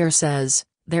Shakespeare says,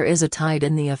 there is a tide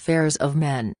in the affairs of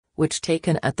men, which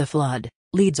taken at the flood,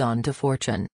 leads on to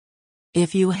fortune.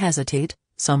 If you hesitate,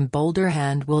 some bolder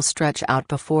hand will stretch out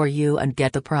before you and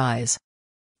get the prize.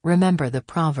 Remember the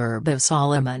proverb of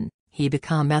Solomon, "He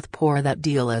becometh poor that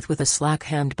dealeth with a slack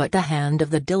hand, but the hand of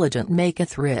the diligent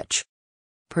maketh rich."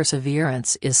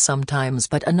 Perseverance is sometimes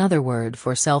but another word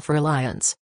for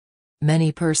self-reliance.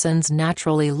 Many persons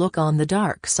naturally look on the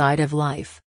dark side of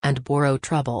life, and borrow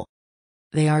trouble.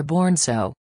 They are born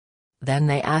so. Then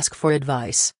they ask for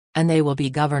advice, and they will be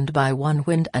governed by one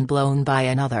wind and blown by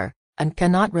another, and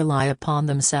cannot rely upon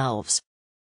themselves.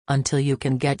 Until you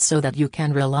can get so that you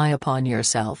can rely upon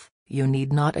yourself, you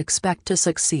need not expect to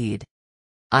succeed.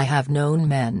 I have known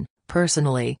men,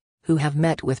 personally, who have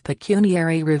met with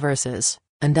pecuniary reverses,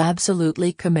 and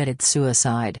absolutely committed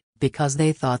suicide, because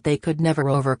they thought they could never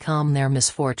overcome their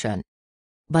misfortune.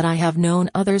 But I have known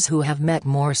others who have met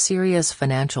more serious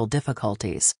financial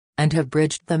difficulties, and have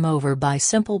bridged them over by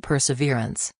simple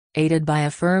perseverance, aided by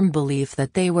a firm belief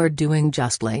that they were doing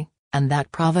justly, and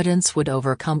that Providence would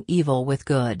overcome evil with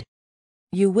good.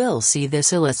 You will see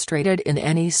this illustrated in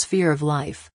any sphere of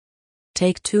life.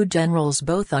 Take two generals,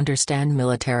 both understand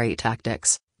military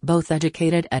tactics, both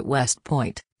educated at West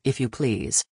Point, if you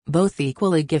please, both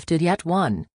equally gifted, yet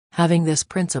one, having this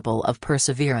principle of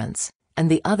perseverance, and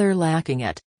the other lacking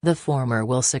it. The former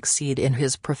will succeed in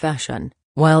his profession,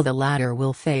 while the latter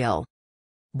will fail.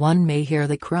 One may hear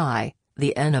the cry,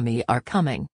 "The enemy are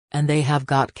coming, and they have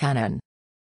got cannon."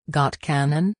 "Got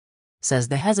cannon?" says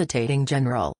the hesitating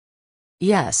general.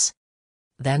 "Yes."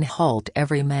 "Then halt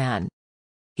every man."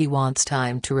 He wants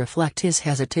time to reflect. His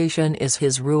hesitation is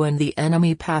his ruin. The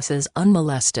enemy passes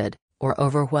unmolested, or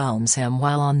overwhelms him,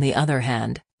 while on the other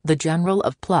hand, the general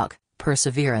of pluck,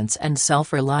 perseverance and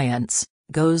self-reliance,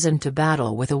 goes into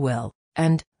battle with a will,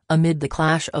 and, amid the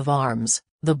clash of arms,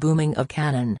 the booming of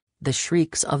cannon, the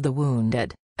shrieks of the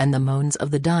wounded, and the moans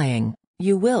of the dying,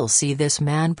 you will see this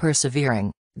man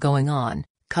persevering, going on,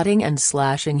 cutting and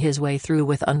slashing his way through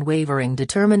with unwavering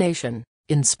determination,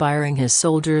 inspiring his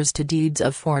soldiers to deeds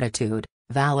of fortitude,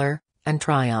 valor, and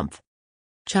triumph.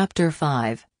 Chapter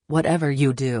 5. Whatever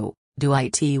you do, do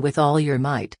it with all your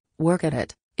might, work at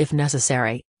it, if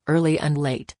necessary, early and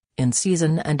late, in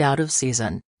season and out of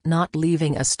season, not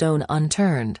leaving a stone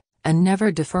unturned, and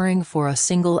never deferring for a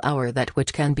single hour that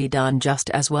which can be done just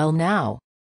as well now.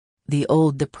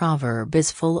 The proverb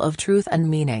is full of truth and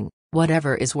meaning: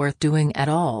 whatever is worth doing at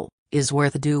all, is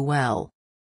worth do well.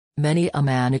 Many a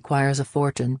man acquires a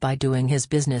fortune by doing his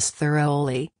business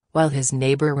thoroughly, while his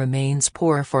neighbor remains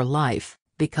poor for life,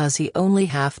 because he only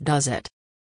half does it.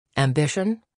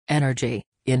 Ambition, energy,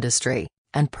 industry,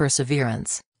 and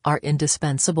perseverance are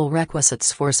indispensable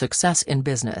requisites for success in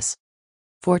business.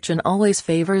 Fortune always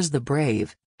favors the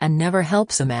brave, and never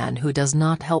helps a man who does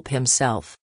not help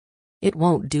himself. It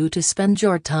won't do to spend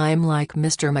your time like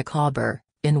Mr. Micawber,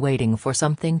 in waiting for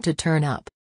something to turn up.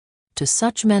 To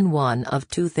such men one of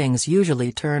two things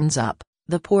usually turns up: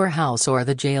 the poorhouse or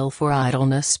the jail, for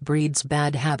idleness breeds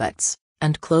bad habits,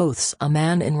 and clothes a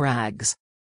man in rags.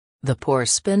 The poor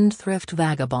spendthrift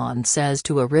vagabond says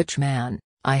to a rich man,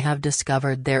 "I have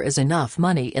discovered there is enough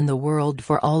money in the world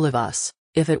for all of us.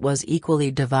 If it was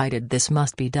equally divided, this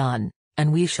must be done,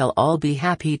 and we shall all be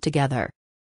happy together."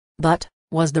 "But,"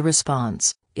 was the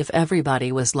response, "if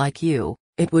everybody was like you,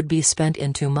 it would be spent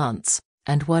in 2 months,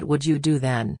 and what would you do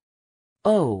then?"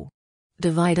 "Oh,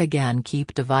 divide again,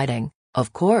 keep dividing,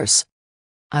 of course."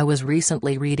 I was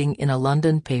recently reading in a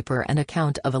London paper an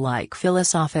account of a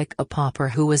a pauper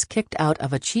who was kicked out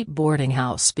of a cheap boarding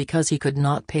house because he could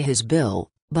not pay his bill,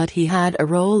 but he had a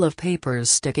roll of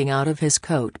papers sticking out of his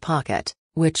coat pocket,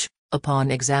 which, upon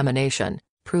examination,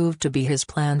 proved to be his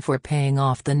plan for paying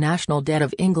off the national debt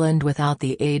of England without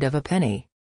the aid of a penny.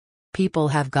 People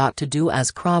have got to do as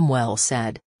Cromwell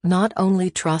said, not only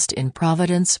trust in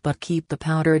Providence but keep the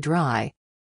powder dry.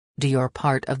 Do your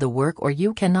part of the work or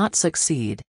you cannot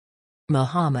succeed.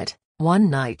 Muhammad, one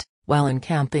night, while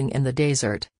encamping in the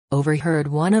desert, overheard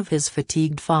one of his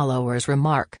fatigued followers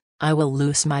remark, "I will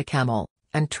loose my camel,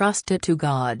 and trust it to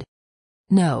God."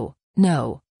 "No,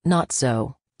 no, not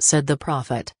so," said the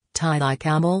Prophet, "tie thy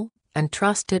camel, and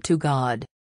trust it to God.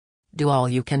 Do all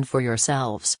you can for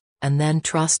yourselves, and then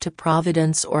trust to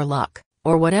Providence or luck,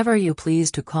 or whatever you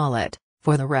please to call it,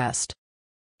 for the rest."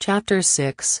 Chapter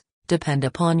 6. Depend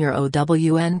upon your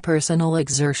own personal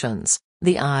exertions.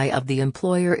 The eye of the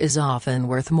employer is often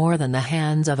worth more than the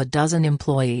hands of a dozen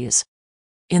employees.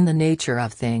 In the nature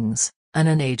of things,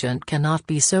 an agent cannot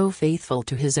be so faithful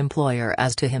to his employer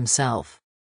as to himself.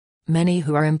 Many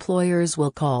who are employers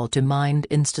will call to mind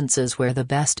instances where the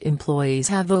best employees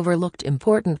have overlooked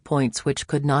important points which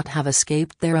could not have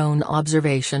escaped their own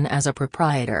observation as a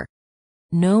proprietor.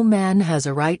 No man has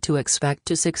a right to expect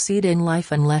to succeed in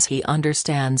life unless he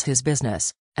understands his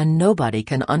business, and nobody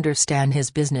can understand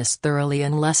his business thoroughly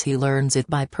unless he learns it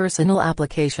by personal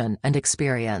application and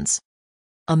experience.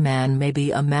 A man may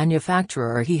be a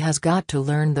manufacturer, he has got to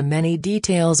learn the many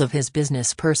details of his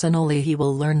business personally. He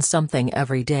will learn something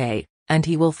every day, and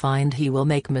he will find he will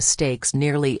make mistakes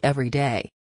nearly every day.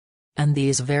 And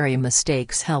these very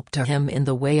mistakes help to him in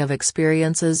the way of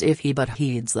experiences if he but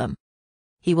heeds them.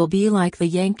 He will be like the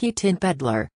Yankee tin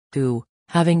peddler, who,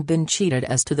 having been cheated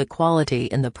as to the quality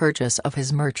in the purchase of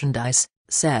his merchandise,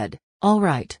 said, "All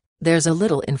right, there's a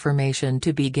little information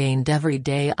to be gained every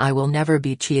day. I will never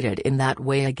be cheated in that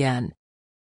way again."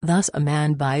 Thus a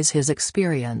man buys his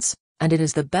experience, and it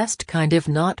is the best kind if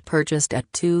not purchased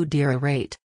at too dear a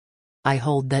rate. I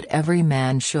hold that every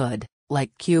man should,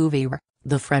 like Cuvier,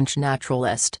 the French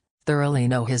naturalist, thoroughly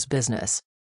know his business.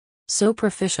 So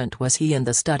proficient was he in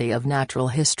the study of natural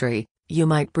history, you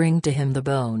might bring to him the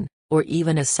bone, or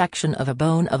even a section of a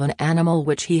bone of an animal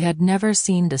which he had never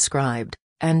seen described,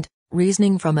 and,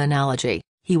 reasoning from analogy,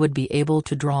 he would be able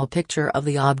to draw a picture of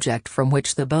the object from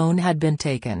which the bone had been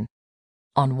taken.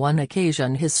 On one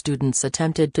occasion his students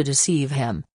attempted to deceive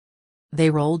him. They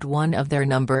rolled one of their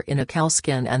number in a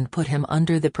cowskin and put him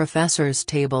under the professor's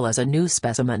table as a new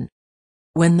specimen.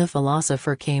 When the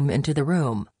philosopher came into the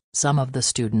room, some of the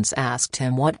students asked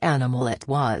him what animal it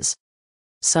was.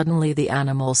 Suddenly the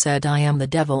animal said, "I am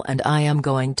the devil and I am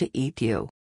going to eat you."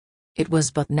 It was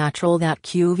but natural that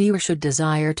Cuvier should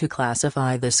desire to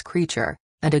classify this creature,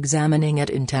 and examining it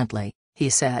intently, he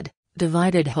said,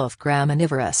 "Divided hoof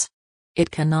graminivorous. It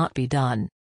cannot be done."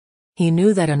 He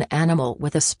knew that an animal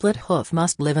with a split hoof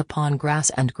must live upon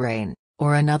grass and grain,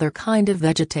 or another kind of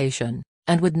vegetation,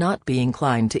 and would not be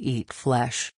inclined to eat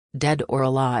flesh, dead or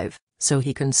alive, so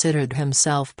he considered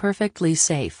himself perfectly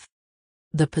safe.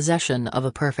 The possession of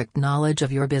a perfect knowledge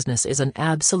of your business is an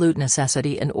absolute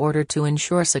necessity in order to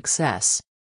ensure success.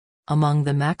 Among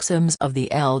the maxims of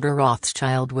the elder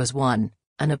Rothschild was one,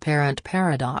 an apparent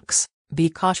paradox: be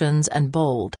cautious and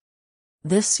bold.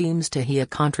 This seems to he a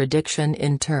contradiction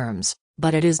in terms,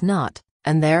 but it is not,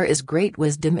 and there is great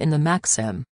wisdom in the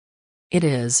maxim. It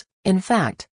is, in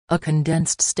fact, a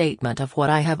condensed statement of what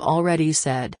I have already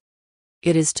said.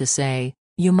 It is to say,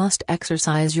 you must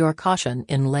exercise your caution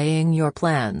in laying your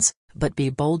plans, but be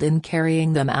bold in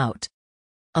carrying them out.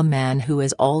 A man who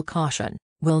is all caution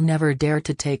will never dare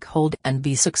to take hold and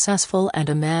be successful, and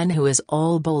a man who is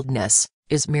all boldness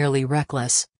is merely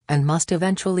reckless, and must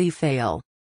eventually fail.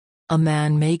 A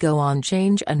man may go on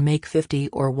change and make $50,000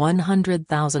 or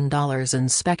 $100,000 in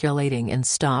speculating in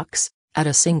stocks, at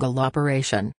a single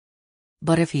operation.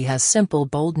 But if he has simple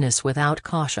boldness without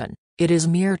caution, it is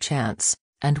mere chance,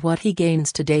 and what he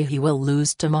gains today he will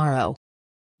lose tomorrow.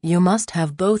 You must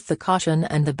have both the caution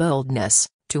and the boldness,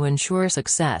 to ensure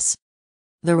success.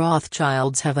 The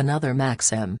Rothschilds have another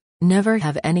maxim: never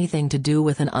have anything to do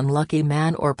with an unlucky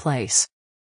man or place.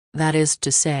 That is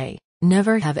to say,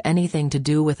 never have anything to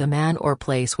do with a man or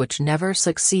place which never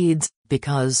succeeds,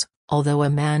 because, although a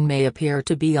man may appear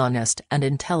to be honest and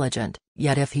intelligent,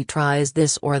 yet if he tries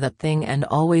this or that thing and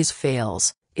always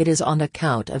fails, it is on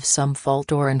account of some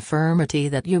fault or infirmity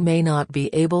that you may not be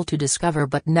able to discover,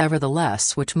 but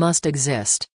nevertheless which must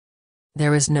exist.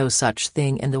 There is no such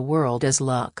thing in the world as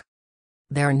luck.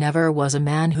 There never was a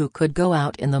man who could go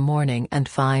out in the morning and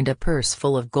find a purse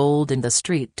full of gold in the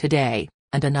street today,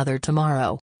 and another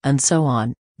tomorrow, and so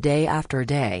on, day after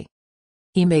day.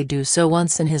 He may do so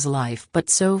once in his life, but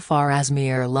so far as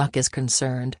mere luck is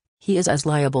concerned, he is as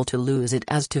liable to lose it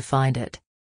as to find it.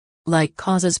 Like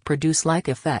causes produce like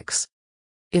effects.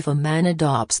 If a man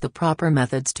adopts the proper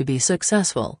methods to be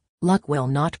successful, luck will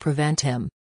not prevent him.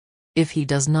 If he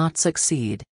does not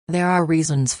succeed, there are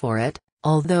reasons for it,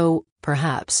 although,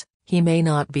 perhaps, he may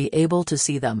not be able to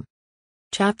see them.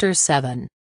 Chapter 7.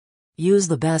 Use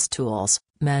the best tools.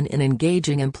 Men in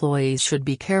engaging employees should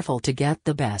be careful to get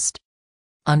the best.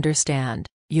 Understand,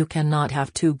 you cannot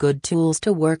have two good tools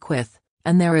to work with,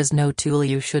 and there is no tool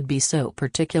you should be so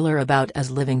particular about as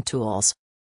living tools.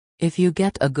 If you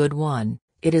get a good one,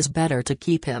 it is better to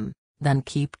keep him, than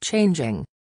keep changing.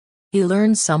 He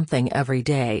learns something every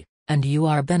day, and you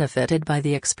are benefited by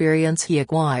the experience he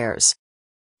acquires.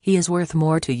 He is worth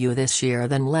more to you this year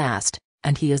than last,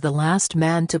 and he is the last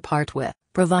man to part with,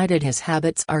 provided his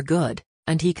habits are good,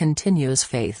 and he continues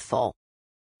faithful.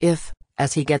 If,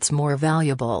 as he gets more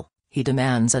valuable, he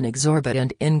demands an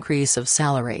exorbitant increase of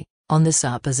salary, on the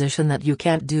supposition that you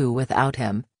can't do without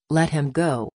him, let him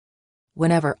go.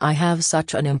 Whenever I have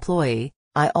such an employee,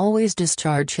 I always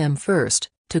discharge him first,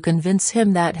 to convince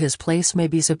him that his place may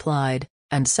be supplied,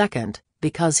 and second,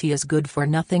 because he is good for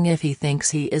nothing if he thinks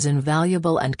he is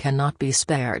invaluable and cannot be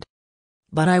spared.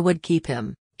 But I would keep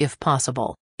him, if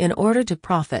possible, in order to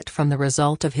profit from the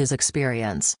result of his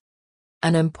experience.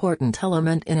 An important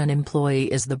element in an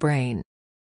employee is the brain.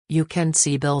 You can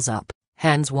see bills up,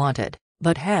 hands wanted,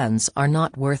 but hands are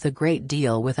not worth a great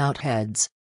deal without heads.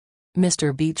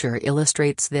 Mr. Beecher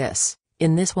illustrates this,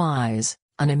 in this wise: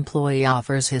 an employee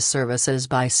offers his services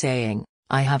by saying,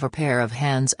 "I have a pair of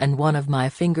hands and one of my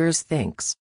fingers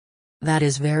thinks." "That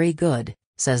is very good,"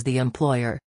 says the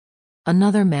employer.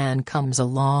 Another man comes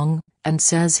along, and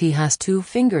says he has two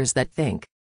fingers that think.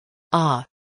 "Ah!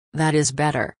 That is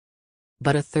better."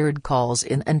 But a third calls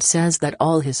in and says that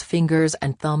all his fingers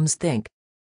and thumbs think.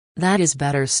 "That is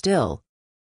better still."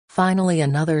 Finally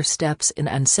another steps in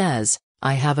and says,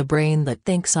 "I have a brain that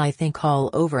thinks. I think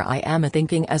all over. I am a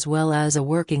thinking as well as a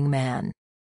working man."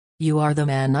 "You are the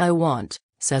man I want,"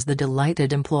 says the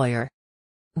delighted employer.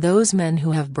 Those men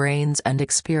who have brains and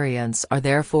experience are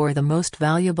therefore the most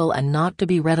valuable and not to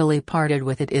be readily parted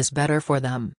with. It is better for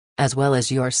them, as well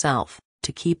as yourself,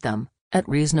 to keep them, at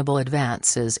reasonable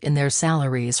advances in their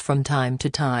salaries from time to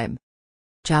time.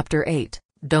 Chapter 8,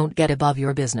 Don't Get Above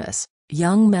Your Business.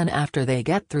 Young men, after they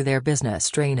get through their business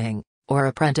training, or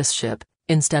apprenticeship,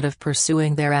 instead of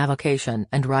pursuing their avocation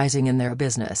and rising in their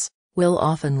business, will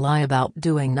often lie about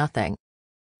doing nothing.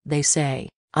 They say,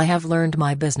 "I have learned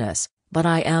my business, but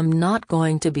I am not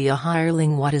going to be a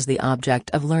hireling. What is the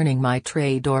object of learning my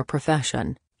trade or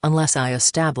profession, unless I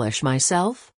establish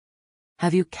myself?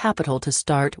 Have you capital to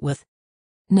start with?"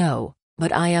 "No,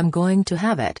 but I am going to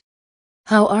have it."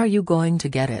 "How are you going to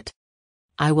get it?"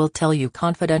 "I will tell you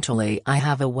confidentially. I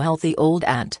have a wealthy old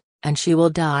aunt, and she will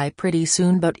die pretty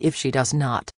soon, but if she does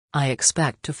not, I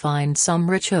expect to find some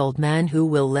rich old man who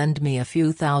will lend me a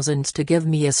few thousands to give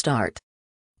me a start.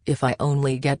 If I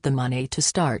only get the money to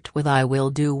start with, I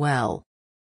will do well."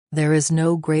 There is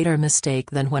no greater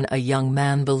mistake than when a young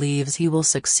man believes he will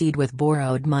succeed with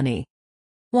borrowed money.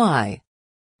 Why?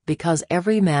 Because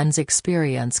every man's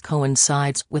experience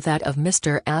coincides with that of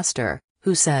Mr. Astor,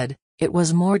 who said, it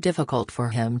was more difficult for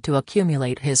him to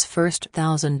accumulate his first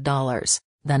 $1,000,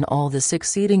 than all the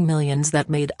succeeding millions that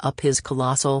made up his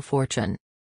colossal fortune.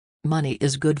 Money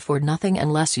is good for nothing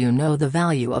unless you know the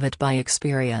value of it by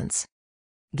experience.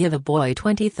 Give a boy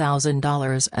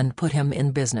 $20,000 and put him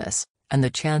in business, and the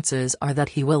chances are that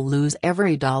he will lose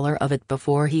every dollar of it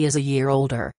before he is a year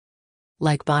older.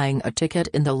 Like buying a ticket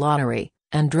in the lottery,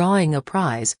 and drawing a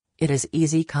prize, it is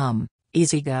easy come,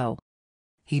 easy go.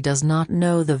 He does not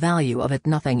know the value of it.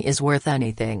 Nothing is worth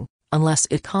anything, unless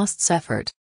it costs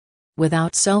effort.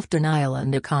 Without self-denial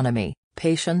and economy,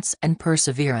 patience and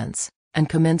perseverance, and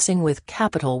commencing with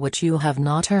capital which you have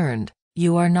not earned,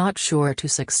 you are not sure to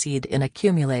succeed in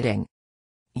accumulating.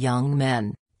 Young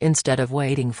men, instead of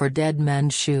waiting for dead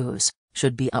men's shoes,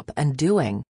 should be up and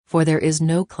doing, for there is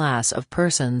no class of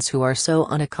persons who are so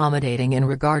unaccommodating in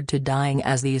regard to dying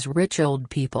as these rich old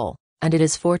people, and it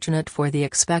is fortunate for the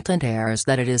expectant heirs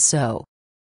that it is so.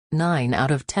 9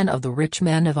 out of 10 of the rich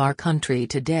men of our country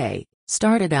today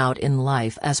started out in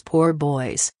life as poor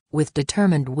boys, with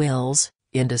determined wills,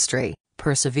 industry,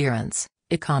 perseverance,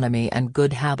 economy and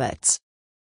good habits.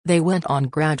 They went on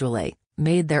gradually,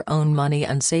 made their own money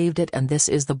and saved it, and this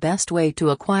is the best way to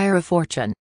acquire a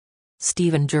fortune.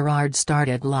 Stephen Girard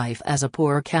started life as a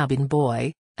poor cabin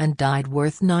boy, and died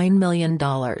worth $9 million.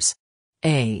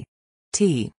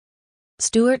 A.T.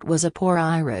 Stewart was a poor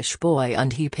Irish boy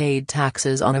and he paid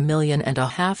taxes on $1.5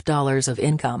 million of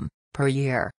income per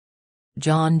year.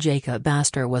 John Jacob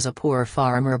Astor was a poor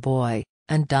farmer boy,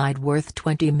 and died worth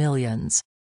 $20 million.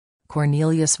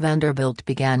 Cornelius Vanderbilt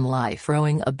began life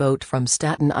rowing a boat from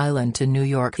Staten Island to New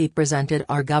York. He presented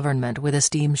our government with a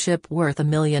steamship worth $1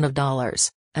 million,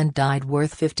 and died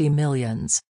worth $50 million.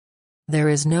 There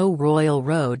is no royal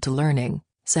road to learning,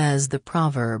 says the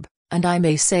proverb, and I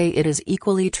may say it is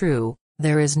equally true,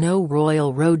 there is no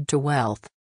royal road to wealth.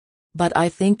 But I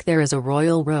think there is a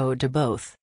royal road to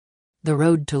both. The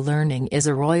road to learning is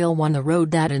a royal one, a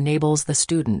road that enables the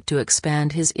student to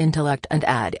expand his intellect and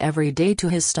add every day to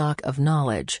his stock of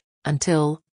knowledge,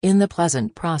 until, in the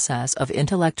pleasant process of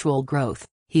intellectual growth,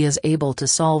 he is able to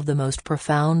solve the most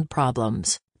profound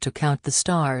problems, to count the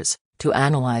stars, to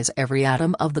analyze every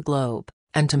atom of the globe,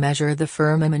 and to measure the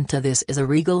firmament. This is a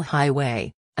regal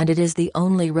highway, and it is the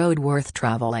only road worth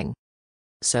traveling.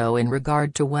 So in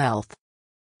regard to wealth,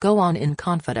 go on in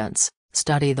confidence,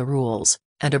 study the rules,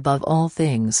 and above all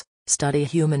things, study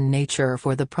human nature,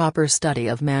 for the proper study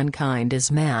of mankind is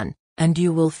man, and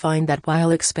you will find that while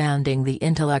expanding the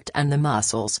intellect and the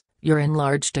muscles, your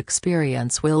enlarged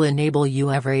experience will enable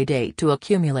you every day to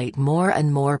accumulate more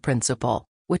and more principle,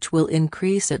 which will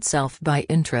increase itself by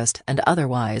interest and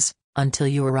otherwise, until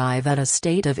you arrive at a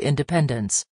state of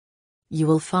independence. You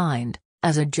will find,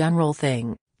 as a general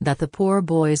thing, that the poor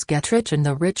boys get rich and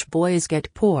the rich boys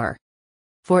get poor.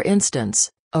 For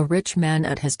instance, a rich man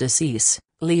at his decease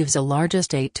leaves a large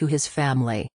estate to his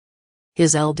family.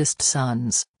 His eldest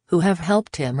sons, who have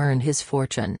helped him earn his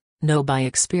fortune, know by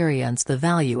experience the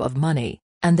value of money,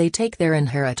 and they take their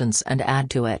inheritance and add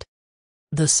to it.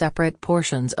 The separate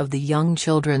portions of the young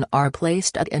children are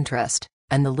placed at interest,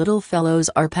 and the little fellows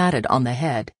are patted on the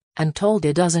head, and told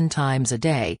a dozen times a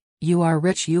day, "You are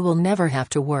rich, you will never have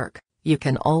to work, you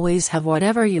can always have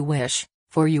whatever you wish,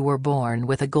 for you were born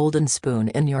with a golden spoon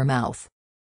in your mouth."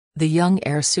 The young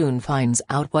heir soon finds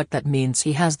out what that means.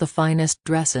 He has the finest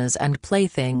dresses and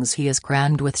playthings, he is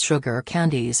crammed with sugar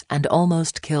candies and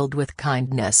almost killed with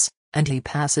kindness, and he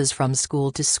passes from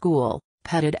school to school,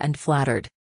 petted and flattered.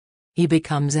 He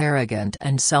becomes arrogant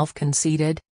and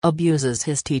self-conceited, abuses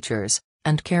his teachers,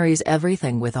 and carries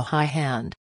everything with a high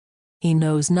hand. He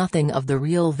knows nothing of the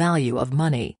real value of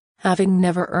money, having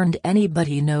never earned any, but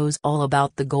he knows all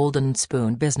about the golden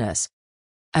spoon business.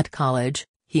 At college,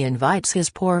 he invites his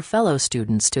poor fellow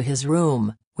students to his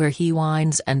room, where he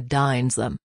wines and dines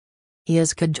them. He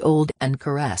is cajoled and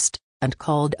caressed, and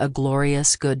called a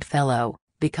glorious good fellow,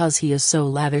 because he is so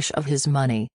lavish of his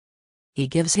money. He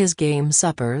gives his game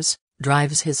suppers,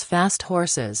 drives his fast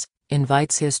horses,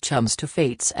 invites his chums to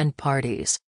fetes and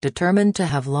parties, determined to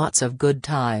have lots of good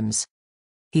times.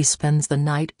 He spends the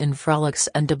night in frolics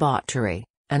and debauchery,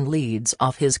 and leads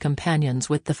off his companions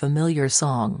with the familiar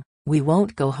song, "We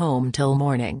won't go home till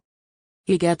morning."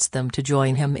 He gets them to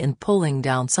join him in pulling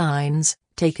down signs,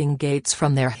 taking gates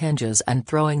from their hinges and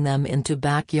throwing them into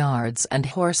backyards and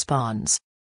horse ponds.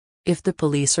 If the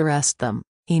police arrest them,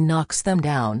 he knocks them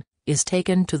down, is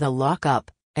taken to the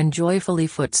lock-up, and joyfully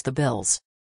foots the bills.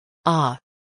 "Ah,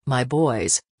 my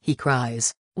boys," he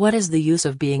cries, "what is the use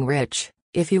of being rich,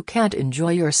 if you can't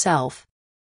enjoy yourself?"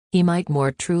 He might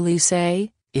more truly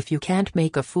say, if you can't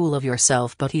make a fool of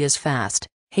yourself, but he is fast,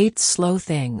 hates slow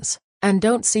things, and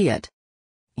don't see it.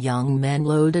 Young men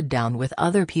loaded down with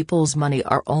other people's money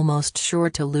are almost sure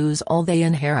to lose all they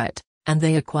inherit, and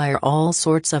they acquire all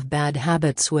sorts of bad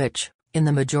habits which, in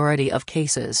the majority of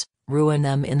cases, ruin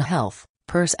them in health,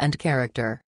 purse and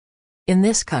character. In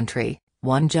this country,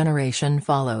 one generation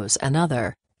follows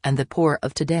another, and the poor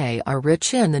of today are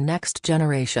rich in the next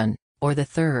generation, or the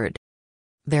third.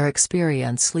 Their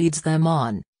experience leads them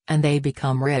on, and they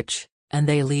become rich, and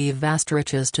they leave vast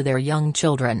riches to their young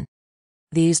children.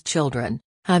 These children,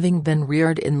 having been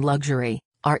reared in luxury,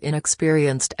 are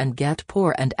inexperienced and get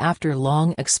poor, and after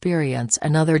long experience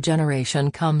another generation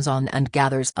comes on and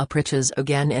gathers up riches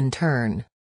again in turn.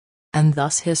 And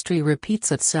thus history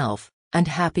repeats itself, and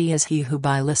happy is he who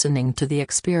by listening to the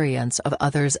experience of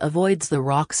others avoids the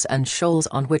rocks and shoals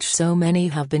on which so many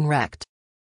have been wrecked.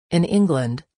 In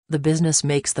England, the business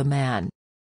makes the man.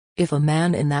 If a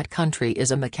man in that country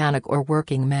is a mechanic or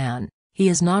working man, he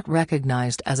is not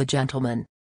recognized as a gentleman.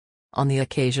 On the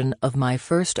occasion of my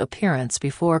first appearance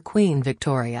before Queen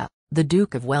Victoria, the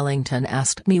Duke of Wellington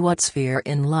asked me what sphere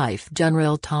in life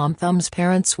General Tom Thumb's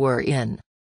parents were in.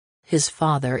 "His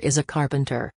father is a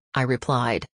carpenter," I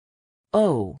replied.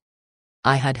 "Oh.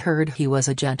 I had heard he was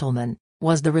a gentleman,"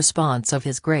 was the response of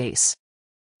His Grace.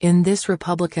 In this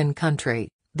republican country,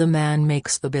 the man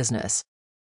makes the business.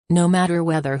 No matter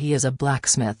whether he is a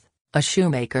blacksmith, a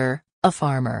shoemaker, a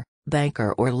farmer,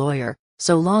 banker or lawyer,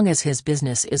 so long as his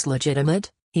business is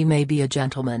legitimate, he may be a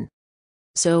gentleman.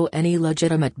 So any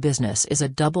legitimate business is a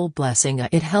double blessing.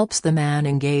 It helps the man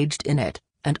engaged in it,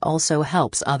 and also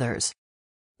helps others.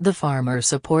 The farmer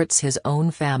supports his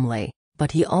own family,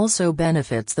 but he also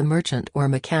benefits the merchant or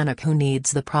mechanic who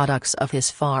needs the products of his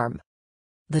farm.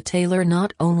 The tailor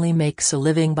not only makes a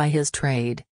living by his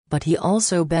trade, but he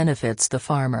also benefits the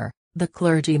farmer, the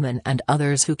clergyman and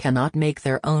others who cannot make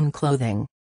their own clothing.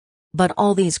 But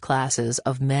all these classes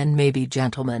of men may be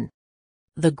gentlemen.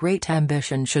 The great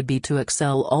ambition should be to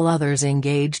excel all others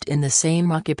engaged in the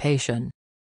same occupation.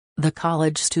 The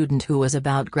college student who was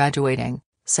about graduating,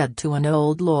 said to an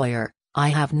old lawyer, "I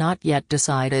have not yet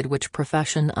decided which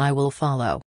profession I will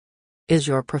follow." "Is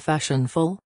your profession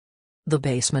full?" "The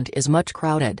basement is much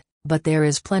crowded, but there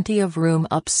is plenty of room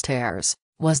upstairs,"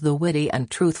 was the witty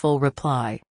and truthful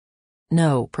reply.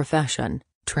 No profession,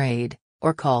 trade,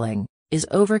 or calling is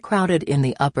overcrowded in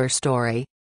the upper story.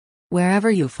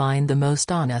 Wherever you find the most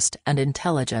honest and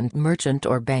intelligent merchant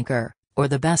or banker, or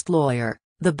the best lawyer,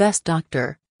 the best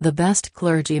doctor, the best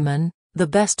clergyman, the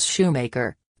best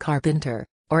shoemaker, carpenter,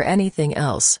 or anything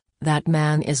else, that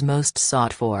man is most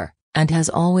sought for, and has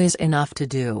always enough to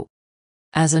do.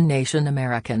 As a nation,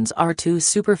 Americans are too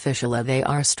superficial. They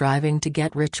are striving to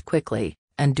get rich quickly,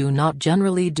 and do not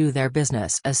generally do their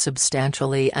business as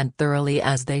substantially and thoroughly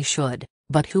as they should.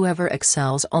 But whoever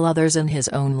excels all others in his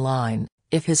own line,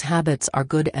 if his habits are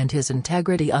good and his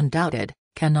integrity undoubted,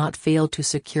 cannot fail to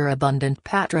secure abundant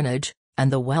patronage, and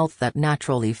the wealth that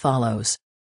naturally follows.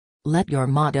 Let your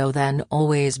motto then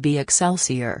always be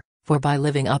Excelsior, for by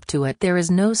living up to it there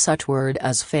is no such word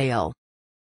as fail.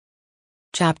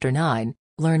 Chapter 9,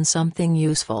 Learn something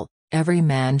useful. Every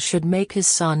man should make his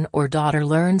son or daughter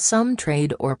learn some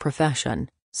trade or profession,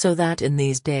 so that in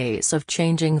these days of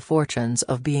changing fortunes,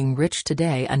 of being rich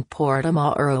today and poor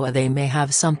tomorrow, they may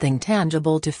have something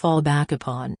tangible to fall back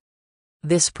upon.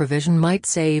 This provision might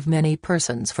save many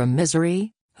persons from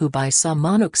misery, who by some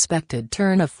unexpected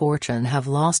turn of fortune have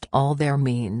lost all their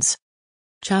means.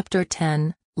 Chapter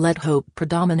 10, Let hope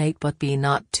predominate, but be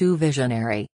not too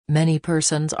visionary. Many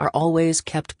persons are always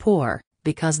kept poor,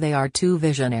 because they are too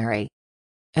visionary.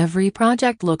 Every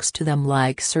project looks to them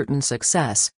like certain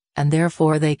success, and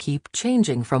therefore they keep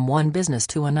changing from one business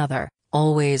to another,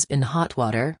 always in hot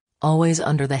water, always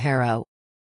under the harrow.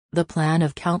 The plan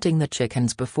of counting the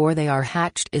chickens before they are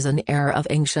hatched is an error of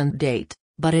ancient date,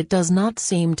 but it does not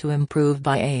seem to improve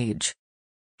by age.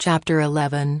 Chapter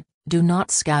 11, Do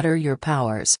not scatter your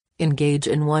powers, engage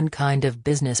in one kind of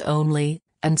business only,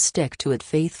 and stick to it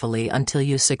faithfully until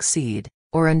you succeed,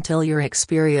 or until your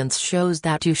experience shows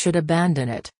that you should abandon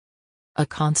it. A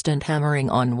constant hammering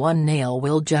on one nail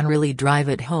will generally drive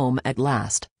it home at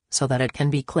last, so that it can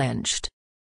be clinched.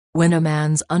 When a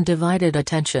man's undivided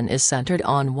attention is centered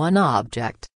on one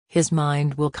object, his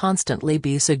mind will constantly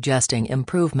be suggesting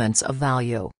improvements of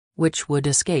value, which would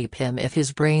escape him if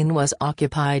his brain was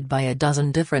occupied by a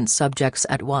dozen different subjects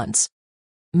at once.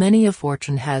 Many a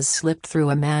fortune has slipped through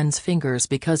a man's fingers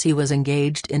because he was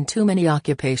engaged in too many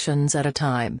occupations at a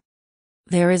time.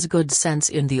 There is good sense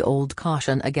in the old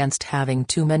caution against having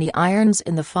too many irons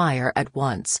in the fire at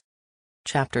once.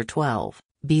 Chapter 12,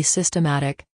 Be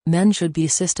systematic. Men should be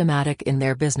systematic in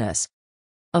their business.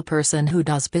 A person who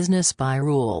does business by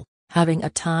rule, having a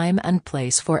time and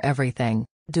place for everything,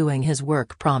 doing his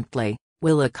work promptly,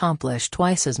 will accomplish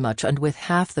twice as much and with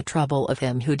half the trouble of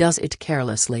him who does it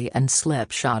carelessly and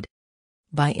slipshod.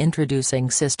 By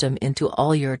introducing system into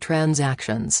all your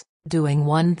transactions, doing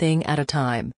one thing at a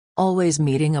time, always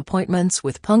meeting appointments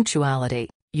with punctuality,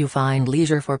 you find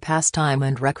leisure for pastime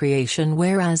and recreation,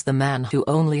 whereas the man who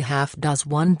only half does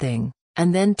one thing,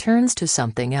 and then turns to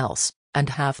something else, and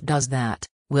half does that,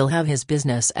 will have his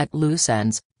business at loose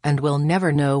ends, and will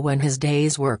never know when his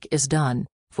day's work is done,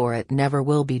 for it never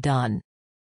will be done.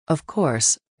 Of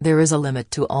course, there is a limit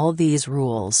to all these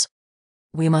rules.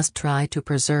 We must try to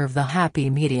preserve the happy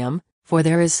medium, for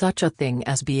there is such a thing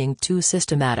as being too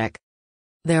systematic.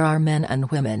 There are men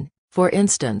and women, for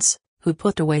instance, who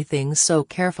put away things so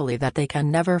carefully that they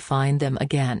can never find them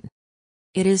again.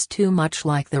 It is too much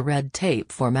like the red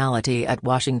tape formality at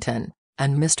Washington,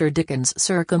 and Mr. Dickens'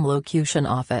 circumlocution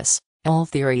office, all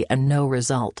theory and no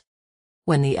result.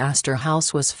 When the Astor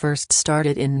House was first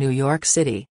started in New York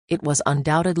City, it was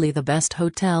undoubtedly the best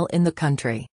hotel in the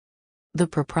country. The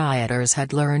proprietors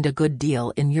had learned a good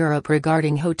deal in Europe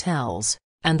regarding hotels,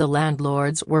 and the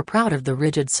landlords were proud of the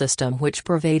rigid system which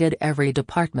pervaded every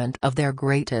department of their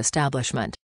great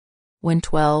establishment. When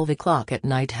 12 o'clock at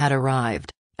night had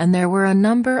arrived, and there were a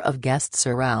number of guests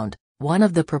around, one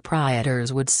of the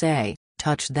proprietors would say,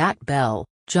 "Touch that bell,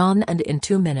 John," and in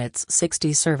 2 minutes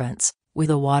 60 servants,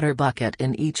 with a water bucket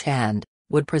in each hand,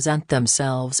 would present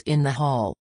themselves in the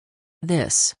hall.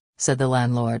 "This," said the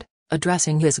landlord,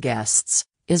 addressing his guests,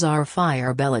 "is our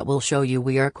fire bell. It will show you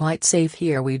we are quite safe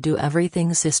here. We do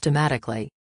everything systematically."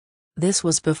 This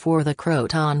was before the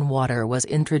Croton water was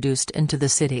introduced into the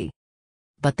city.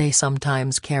 But they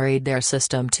sometimes carried their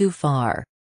system too far.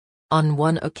 On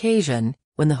one occasion,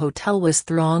 when the hotel was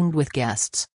thronged with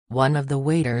guests, one of the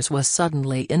waiters was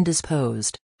suddenly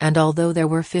indisposed, and although there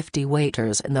were 50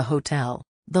 waiters in the hotel,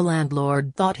 the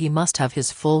landlord thought he must have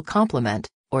his full complement,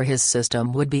 or his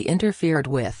system would be interfered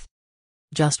with.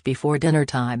 Just before dinner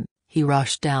time, he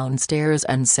rushed downstairs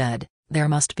and said, "There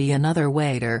must be another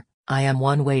waiter, I am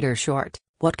one waiter short,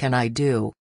 what can I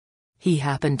do?" He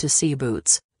happened to see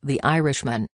Boots, the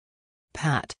Irishman.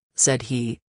 "Pat," said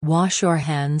he, "wash your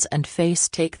hands and face,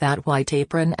 take that white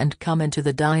apron and come into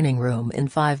the dining room in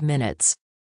 5 minutes."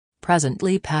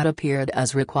 Presently Pat appeared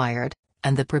as required,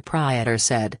 and the proprietor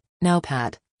said, "Now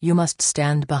Pat, you must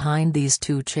stand behind these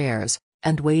 2 chairs,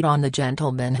 and wait on the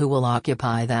gentleman who will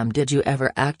occupy them. Did you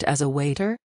ever act as a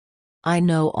waiter?" "I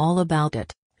know all about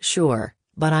it, sure,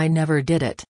 but I never did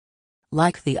it."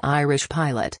 Like the Irish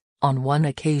pilot, on one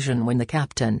occasion when the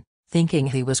captain, thinking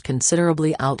he was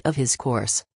considerably out of his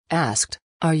course, asked,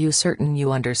 "Are you certain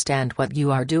you understand what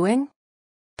you are doing?"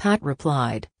 Pat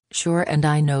replied, "Sure, and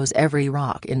I knows every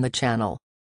rock in the channel."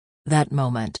 That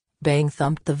moment, bang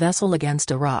thumped the vessel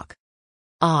against a rock.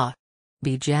 "Ah!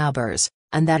 Be jabbers,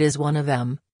 and that is one of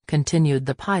 'em," continued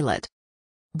the pilot.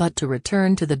 But to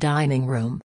return to the dining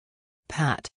room.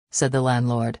 "Pat," said the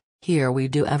landlord, "here we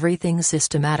do everything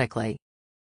systematically.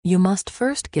 You must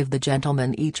first give the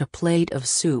gentlemen each a plate of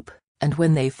soup, and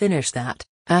when they finish that,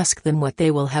 ask them what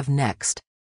they will have next."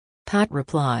 Pat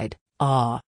replied,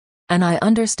 "Ah! And I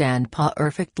understand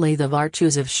perfectly the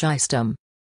virtues of system."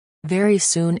 Very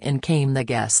soon in came the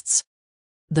guests.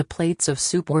 The plates of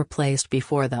soup were placed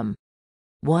before them.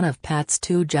 One of Pat's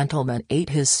 2 gentlemen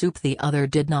ate his soup, the other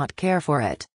did not care for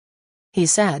it. He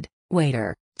said,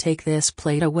 "Waiter, take this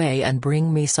plate away and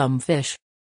bring me some fish."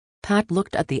 Pat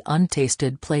looked at the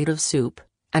untasted plate of soup,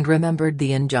 and remembered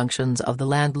the injunctions of the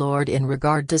landlord in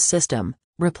regard to system,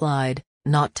 replied,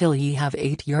 "Not till ye have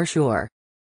ate your sure."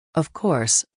 Of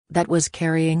course, That was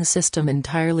carrying system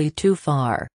entirely too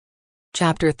far.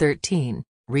 Chapter 13.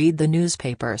 Read the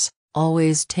newspapers.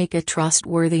 Always take a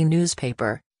trustworthy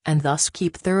newspaper, and thus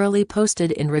keep thoroughly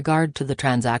posted in regard to the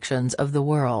transactions of the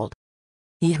world.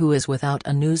 He who is without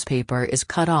a newspaper is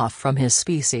cut off from his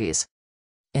species.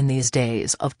 In these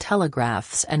days of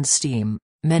telegraphs and steam,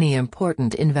 many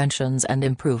important inventions and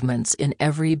improvements in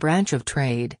every branch of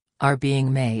trade are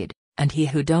being made, and he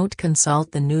who don't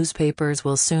consult the newspapers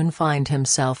will soon find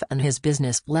himself and his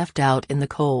business left out in the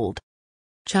cold.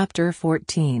 Chapter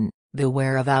 14.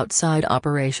 Beware of outside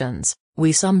operations.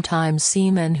 We sometimes see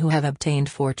men who have obtained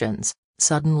fortunes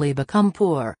suddenly become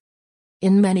poor.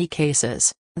 In many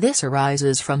cases, this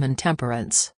arises from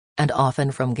intemperance, and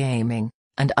often from gaming,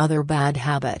 and other bad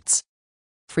habits.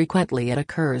 Frequently it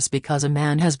occurs because a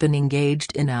man has been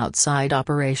engaged in outside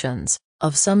operations,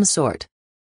 of some sort.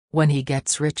 When he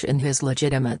gets rich in his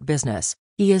legitimate business,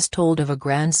 he is told of a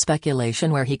grand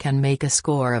speculation where he can make a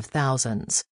score of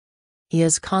thousands. He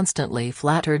is constantly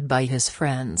flattered by his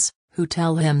friends, who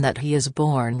tell him that he is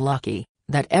born lucky,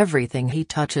 that everything he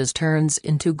touches turns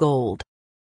into gold.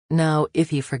 Now if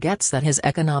he forgets that his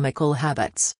economical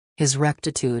habits, his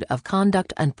rectitude of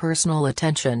conduct and personal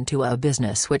attention to a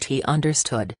business which he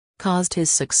understood, caused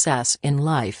his success in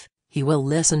life, he will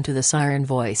listen to the siren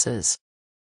voices.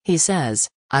 He says,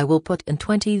 "I will put in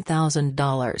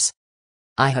 $20,000.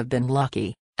 I have been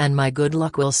lucky, and my good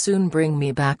luck will soon bring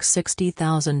me back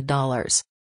 $60,000.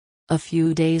 A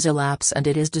few days elapse and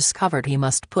it is discovered he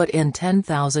must put in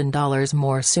 $10,000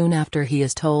 more soon after he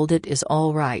is told it is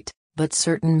all right, but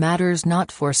certain matters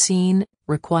not foreseen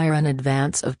require an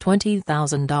advance of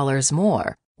 $20,000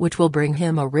 more, which will bring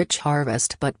him a rich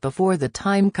harvest, but before the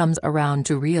time comes around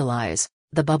to realize,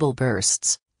 the bubble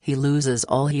bursts, he loses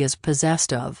all he is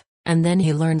possessed of, and then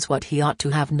he learns what he ought to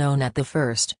have known at the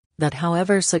first, that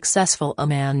however successful a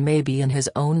man may be in his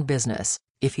own business,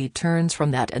 if he turns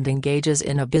from that and engages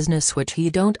in a business which he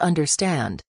don't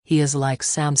understand, he is like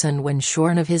Samson when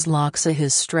shorn of his locks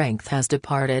his strength has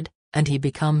departed, and he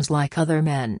becomes like other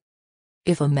men.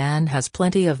 If a man has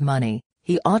plenty of money,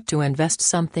 he ought to invest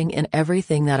something in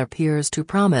everything that appears to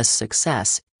promise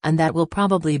success, and that will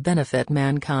probably benefit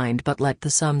mankind, but let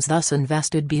the sums thus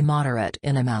invested be moderate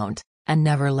in amount, and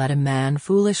never let a man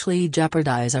foolishly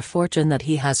jeopardize a fortune that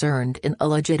he has earned in a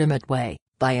legitimate way,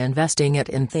 by investing it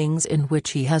in things in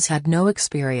which he has had no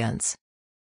experience.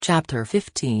 Chapter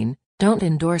 15. Don't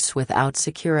endorse without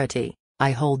security.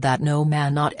 I hold that no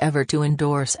man ought ever to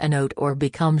endorse a note or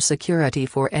become security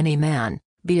for any man,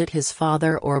 be it his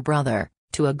father or brother,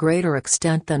 to a greater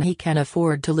extent than he can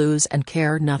afford to lose and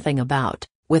care nothing about,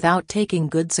 without taking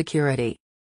good security.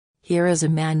 Here is a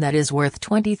man that is worth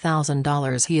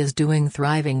 $20,000. He is doing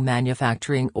thriving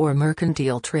manufacturing or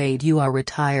mercantile trade. You are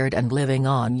retired and living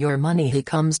on your money. He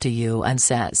comes to you and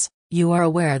says, "You are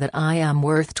aware that I am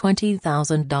worth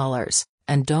 $20,000,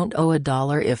 and don't owe a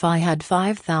dollar. If I had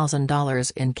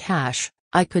 $5,000 in cash,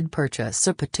 I could purchase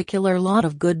a particular lot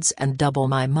of goods and double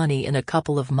my money in a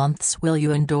couple of months. Will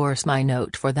you endorse my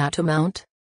note for that amount?"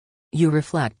 You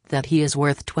reflect that he is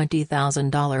worth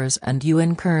 $20,000 and you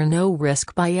incur no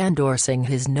risk by endorsing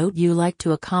his note. You like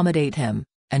to accommodate him,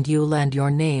 and you lend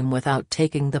your name without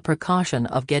taking the precaution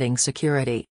of getting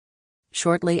security.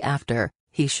 Shortly after,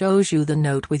 he shows you the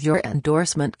note with your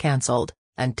endorsement cancelled,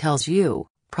 and tells you,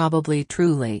 probably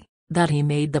truly, that he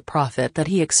made the profit that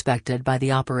he expected by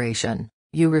the operation.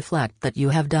 You reflect that you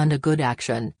have done a good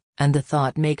action, and the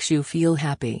thought makes you feel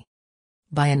happy.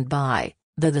 By and by,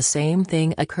 the same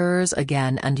thing occurs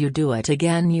again and you do it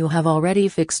again. You have already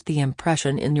fixed the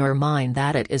impression in your mind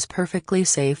that it is perfectly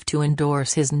safe to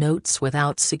endorse his notes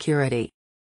without security.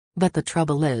 But the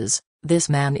trouble is, this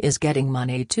man is getting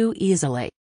money too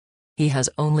easily. He has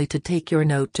only to take your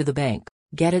note to the bank,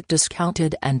 get it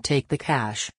discounted and take the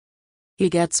cash. He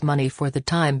gets money for the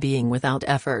time being without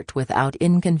effort, without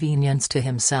inconvenience to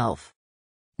himself.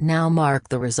 Now mark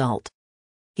the result.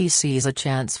 He sees a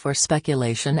chance for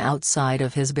speculation outside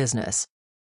of his business.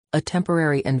 A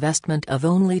temporary investment of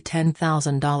only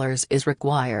 $10,000 is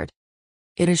required.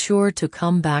 It is sure to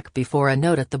come back before a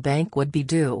note at the bank would be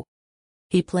due.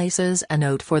 He places a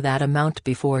note for that amount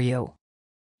before you.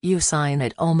 You sign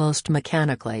it almost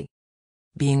mechanically.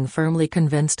 Being firmly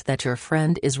convinced that your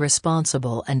friend is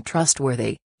responsible and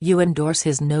trustworthy, you endorse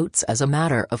his notes as a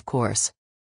matter of course.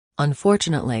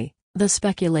 Unfortunately, the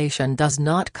speculation does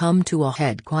not come to a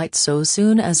head quite so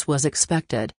soon as was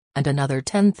expected, and another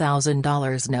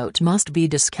 $10,000 note must be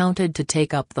discounted to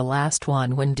take up the last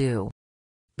one when due.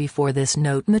 Before this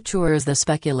note matures, the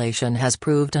speculation has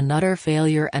proved an utter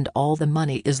failure and all the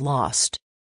money is lost.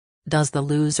 Does the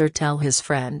loser tell his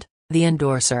friend, the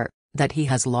endorser, That he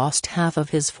has lost half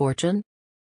of his fortune?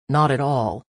 Not at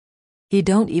all. He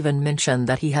don't even mention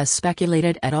that he has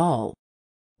speculated at all.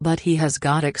 But he has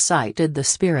got excited. The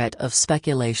spirit of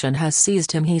speculation has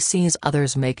seized him. He sees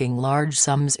others making large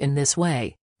sums in this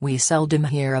way. We seldom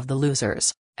hear of the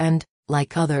losers, and,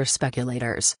 like other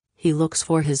speculators, he looks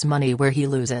for his money where he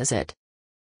loses it.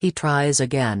 He tries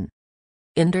again.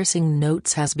 Endorsing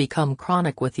notes has become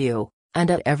chronic with you, and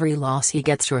at every loss he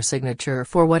gets your signature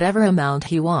for whatever amount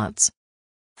he wants.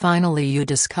 Finally you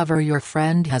discover your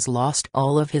friend has lost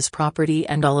all of his property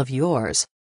and all of yours.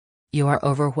 You are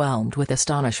overwhelmed with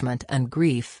astonishment and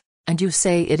grief, and you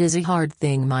say, it is a hard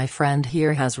thing, my friend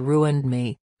here has ruined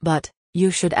me, but,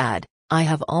 you should add, I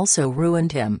have also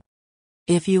ruined him.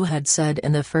 If you had said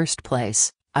in the first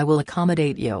place, I will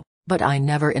accommodate you, but I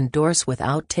never endorse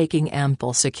without taking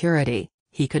ample security,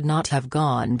 he could not have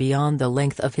gone beyond the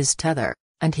length of his tether,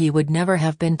 and he would never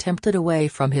have been tempted away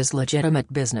from his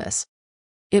legitimate business.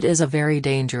 It is a very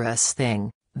dangerous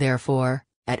thing, therefore,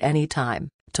 at any time,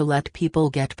 to let people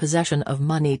get possession of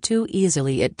money too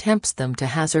easily. It tempts them to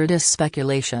hazardous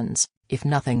speculations, if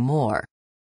nothing more.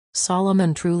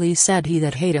 Solomon truly said, he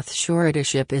that hateth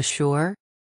suretyship is sure.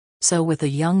 So with a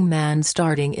young man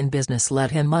starting in business,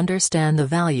 let him understand the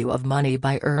value of money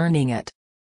by earning it.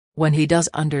 When he does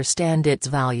understand its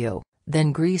value,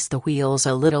 then grease the wheels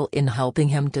a little in helping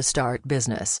him to start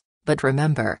business. But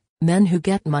remember, men who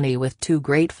get money with too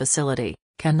great facility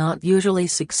cannot usually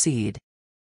succeed.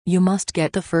 You must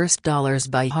get the first dollars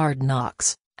by hard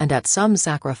knocks, and at some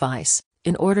sacrifice,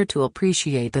 in order to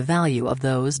appreciate the value of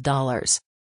those dollars.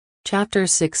 Chapter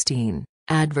 16,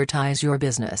 Advertise Your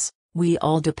Business. We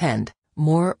all depend,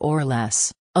 more or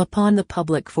less, upon the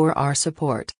public for our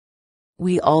support.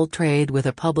 We all trade with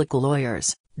the public: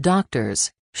 lawyers,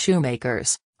 doctors,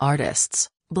 shoemakers, artists,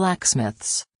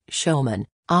 blacksmiths, showmen,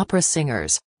 opera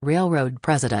singers, railroad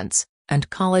presidents, and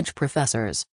college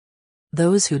professors.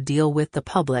 Those who deal with the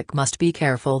public must be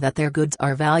careful that their goods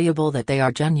are valuable, that they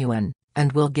are genuine,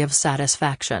 and will give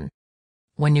satisfaction.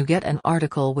 When you get an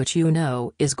article which you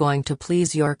know is going to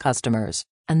please your customers,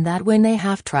 and that when they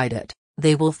have tried it,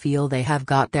 they will feel they have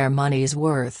got their money's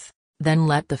worth, then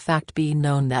let the fact be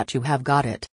known that you have got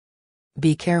it.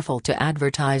 Be careful to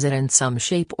advertise it in some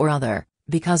shape or other,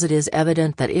 because it is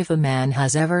evident that if a man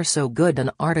has ever so good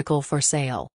an article for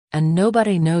sale, and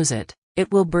nobody knows it,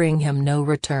 it will bring him no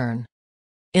return.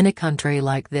 In a country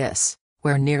like this,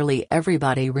 where nearly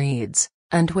everybody reads,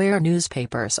 and where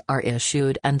newspapers are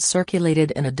issued and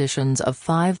circulated in editions of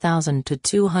 5,000 to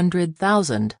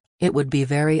 200,000, it would be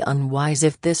very unwise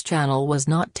if this channel was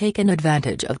not taken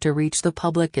advantage of to reach the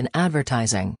public in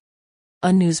advertising.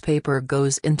 A newspaper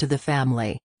goes into the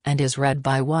family, and is read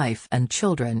by wife and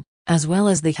children, as well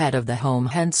as the head of the home.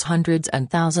 Hence hundreds and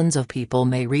thousands of people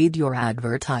may read your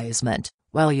advertisement,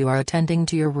 while you are attending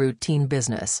to your routine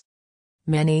business.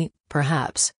 Many,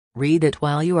 perhaps, read it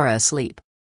while you are asleep.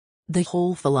 The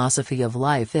whole philosophy of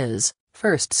life is,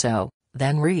 first sow,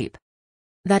 then reap.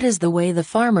 That is the way the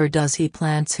farmer does. He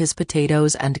plants his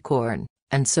potatoes and corn,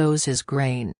 and sows his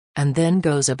grain, and then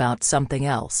goes about something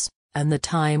else, and the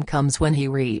time comes when he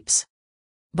reaps.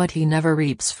 But he never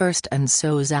reaps first and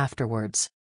sows afterwards.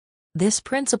 This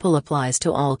principle applies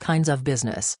to all kinds of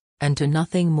business, and to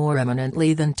nothing more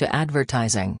eminently than to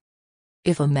advertising.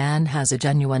 If a man has a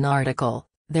genuine article,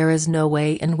 there is no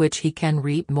way in which he can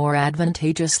reap more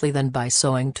advantageously than by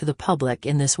sowing to the public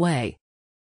in this way.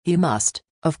 He must,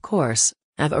 of course,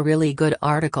 have a really good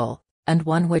article, and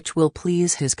one which will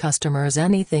please his customers.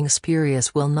 Anything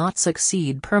spurious will not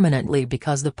succeed permanently,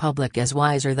 because the public is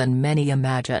wiser than many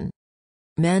imagine.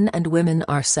 Men and women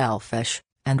are selfish,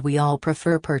 and we all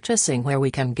prefer purchasing where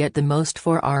we can get the most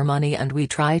for our money, and we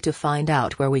try to find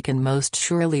out where we can most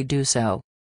surely do so.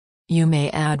 You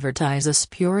may advertise a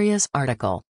spurious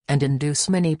article, and induce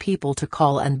many people to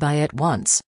call and buy at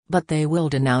once, but they will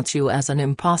denounce you as an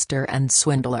impostor and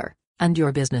swindler, and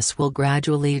your business will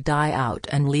gradually die out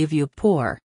and leave you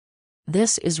poor.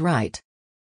 This is right.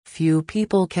 Few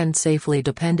people can safely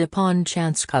depend upon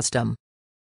chance custom.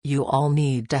 You all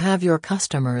need to have your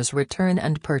customers return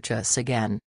and purchase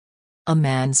again. A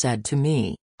man said to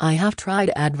me, I have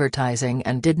tried advertising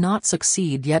and did not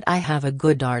succeed, yet I have a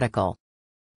good article.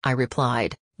 I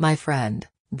replied, my friend,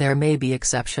 there may be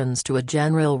exceptions to a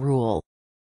general rule.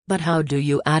 But how do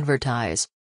you advertise?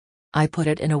 I put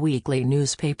it in a weekly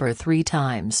newspaper 3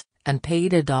 times, and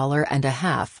paid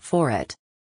 $1.50 for it.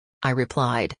 I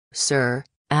replied, sir,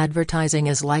 advertising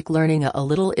is like learning a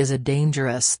little is a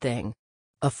dangerous thing.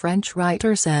 A French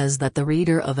writer says that the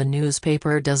reader of a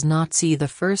newspaper does not see the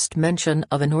first mention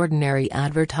of an ordinary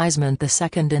advertisement the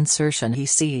second insertion he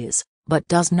sees, but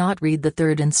does not read the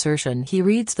third insertion. He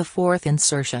reads the fourth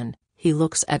insertion, he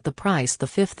looks at the price the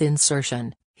fifth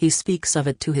insertion, he speaks of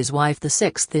it to his wife the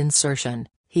sixth insertion,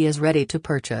 he is ready to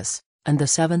purchase, and the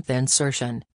seventh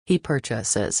insertion, he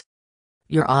purchases.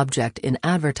 Your object in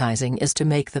advertising is to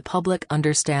make the public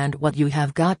understand what you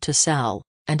have got to sell,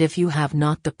 and if you have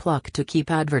not the pluck to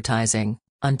keep advertising,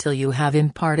 until you have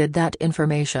imparted that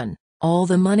information, all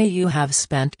the money you have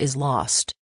spent is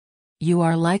lost. You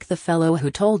are like the fellow who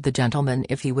told the gentleman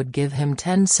if he would give him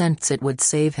 10 cents it would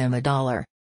save him $1.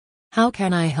 "How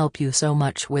can I help you so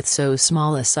much with so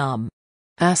small a sum?"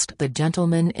 asked the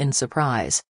gentleman in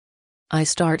surprise. "I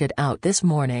started out this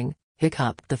morning,"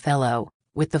 hiccuped the fellow,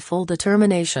 "with the full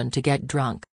determination to get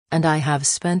drunk, and I have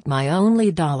spent my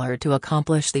only $1 to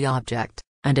accomplish the object,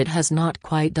 and it has not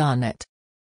quite done it.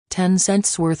 10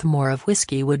 cents worth more of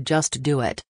whiskey would just do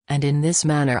it, and in this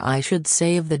manner I should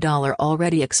save the $1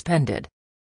 already expended."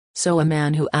 So a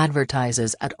man who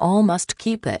advertises at all must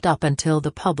keep it up until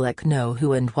the public know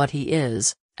who and what he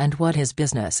is, and what his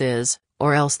business is,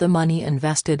 or else the money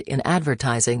invested in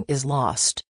advertising is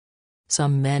lost.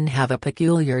 Some men have a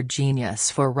peculiar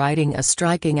genius for writing a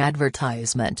striking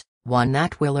advertisement, one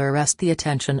that will arrest the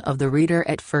attention of the reader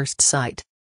at first sight.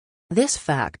 This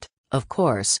fact, of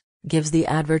course, gives the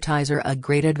advertiser a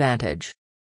great advantage.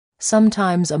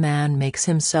 Sometimes a man makes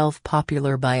himself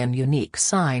popular by an unique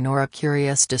sign or a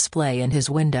curious display in his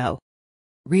window.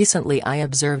 Recently I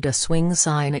observed a swing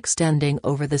sign extending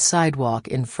over the sidewalk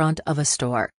in front of a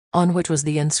store, on which was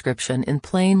the inscription in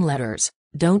plain letters,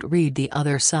 "Don't read the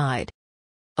other side."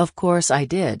 Of course I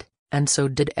did, and so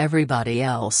did everybody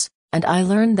else, and I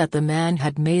learned that the man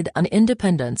had made an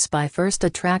independence by first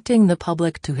attracting the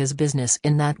public to his business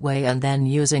in that way and then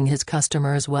using his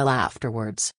customers well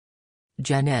afterwards.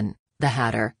 Genin, the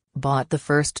hatter, bought the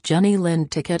first Jenny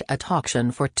Lind ticket at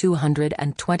auction for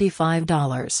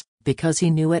 $225, because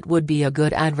he knew it would be a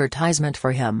good advertisement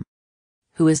for him.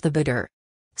 "Who is the bidder?"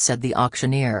 said the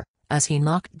auctioneer, as he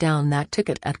knocked down that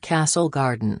ticket at Castle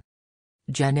Garden.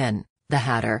 "Genin, the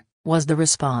hatter," was the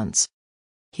response.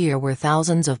 Here were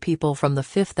thousands of people from the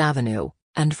Fifth Avenue,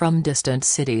 and from distant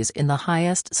cities in the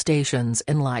highest stations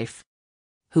in life.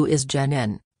 "Who is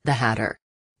Genin, the hatter?"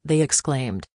 they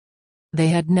exclaimed. They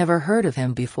had never heard of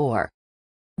him before.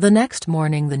 The next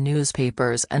morning the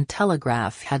newspapers and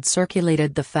telegraph had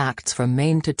circulated the facts from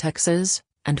Maine to Texas,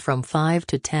 and from 5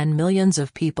 to 10 millions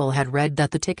of people had read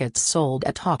that the tickets sold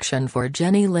at auction for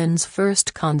Jenny Lind's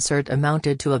first concert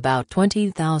amounted to about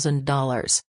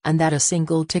 $20,000, and that a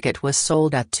single ticket was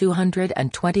sold at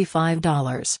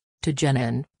 $225, to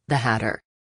Genin, the hatter.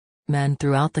 Men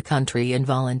throughout the country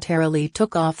involuntarily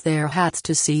took off their hats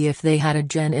to see if they had a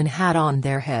Genin hat on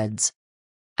their heads.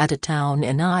 At a town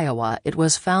in Iowa it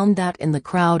was found that in the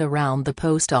crowd around the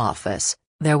post office,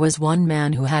 there was one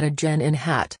man who had a Genin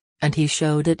hat, and he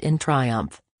showed it in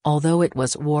triumph, although it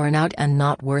was worn out and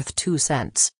not worth 2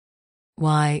 cents.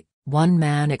 "Why," one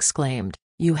man exclaimed,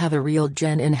 "you have a real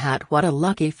Genin hat, what a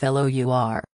lucky fellow you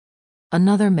are."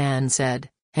 Another man said,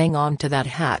 "Hang on to that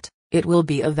hat, it will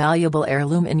be a valuable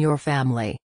heirloom in your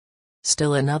family."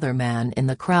 Still another man in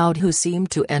the crowd, who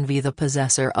seemed to envy the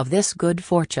possessor of this good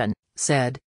fortune,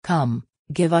 said, "Come,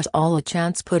 give us all a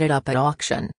chance, put it up at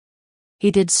auction."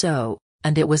 He did so,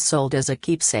 and it was sold as a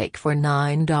keepsake for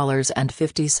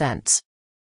 $9.50.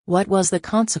 What was the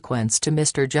consequence to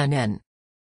Mr. Genin?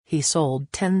 He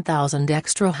sold 10,000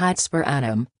 extra hats per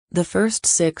annum, the first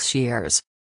 6 years.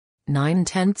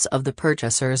 9/10 of the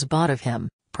purchasers bought of him,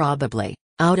 probably,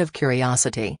 out of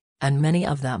curiosity, and many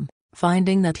of them,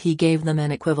 finding that he gave them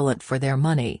an equivalent for their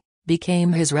money,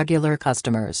 became his regular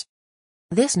customers.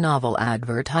 This novel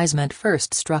advertisement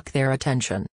first struck their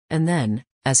attention, and then,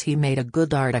 as he made a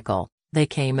good article, they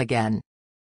came again.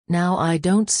 Now I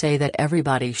don't say that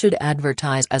everybody should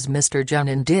advertise as Mr.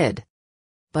 Genin did.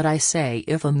 But I say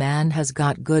if a man has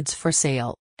got goods for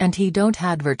sale, and he don't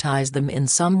advertise them in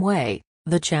some way,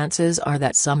 the chances are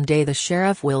that someday the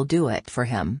sheriff will do it for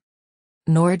him.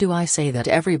 Nor do I say that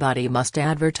everybody must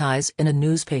advertise in a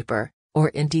newspaper, or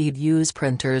indeed use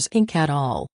printer's ink at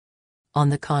all. On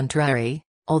the contrary,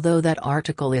 although that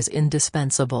article is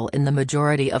indispensable in the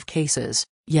majority of cases,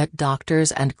 yet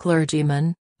doctors and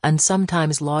clergymen, and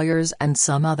sometimes lawyers and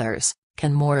some others,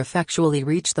 can more effectually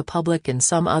reach the public in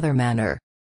some other manner.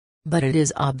 But it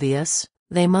is obvious,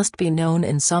 they must be known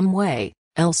in some way,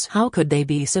 else how could they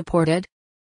be supported?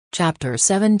 Chapter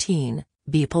 17,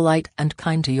 Be polite and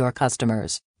kind to your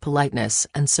customers. Politeness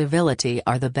and civility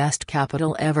are the best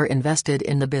capital ever invested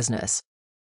in the business.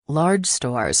 Large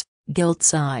stores, gilt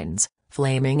signs,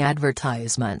 flaming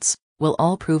advertisements, will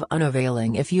all prove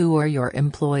unavailing if you or your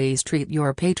employees treat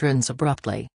your patrons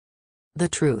abruptly. The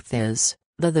truth is,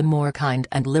 that the more kind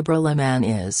and liberal a man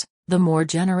is, the more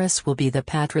generous will be the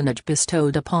patronage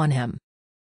bestowed upon him.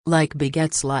 Like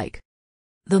begets like.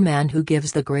 The man who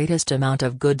gives the greatest amount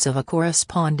of goods of a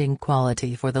corresponding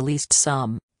quality for the least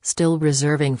sum, still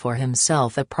reserving for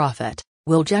himself a profit,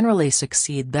 will generally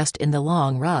succeed best in the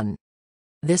long run.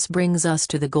 This brings us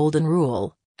to the golden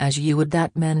rule: as ye would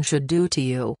that men should do to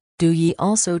you, do ye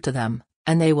also to them,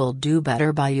 and they will do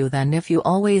better by you than if you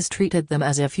always treated them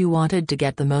as if you wanted to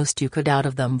get the most you could out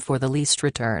of them for the least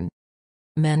return.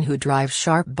 Men who drive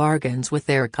sharp bargains with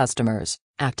their customers,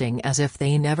 acting as if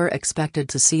they never expected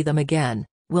to see them again,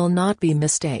 will not be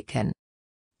mistaken.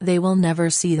 They will never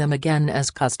see them again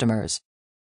as customers.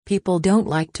 People don't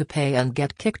like to pay and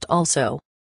get kicked also.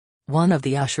 One of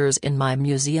the ushers in my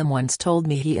museum once told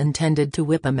me he intended to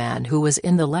whip a man who was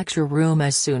in the lecture room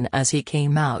as soon as he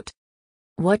came out.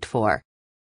 "What for?"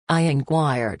 I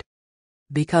inquired.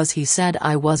 "Because he said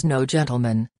I was no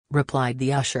gentleman," replied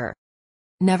the usher.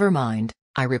 "Never mind,"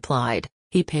 I replied,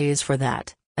 "he pays for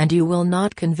that, and you will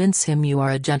not convince him you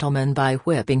are a gentleman by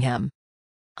whipping him.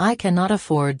 I cannot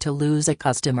afford to lose a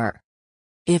customer.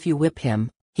 If you whip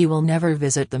him, he will never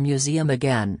visit the museum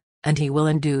again, and he will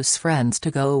induce friends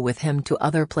to go with him to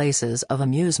other places of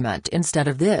amusement instead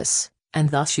of this, and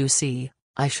thus you see,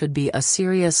 I should be a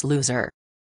serious loser."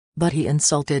 "But he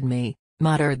insulted me,"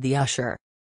 muttered the usher.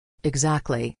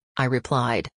 "Exactly," I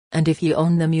replied, "and if he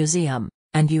owned the museum,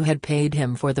 and you had paid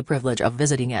him for the privilege of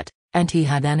visiting it, and he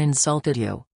had then insulted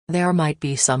you, there might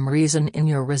be some reason in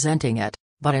your resenting it,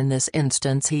 but in this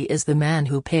instance he is the man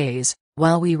who pays,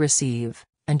 while we receive,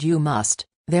 and you must,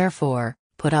 therefore,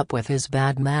 put up with his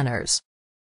bad manners."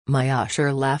 My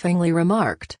usher laughingly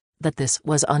remarked, that this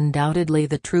was undoubtedly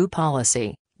the true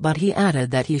policy, but he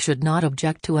added that he should not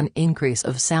object to an increase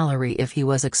of salary if he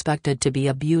was expected to be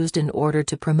abused in order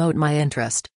to promote my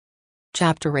interest.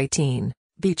 Chapter 18,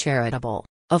 Be charitable.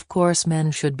 Of course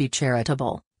men should be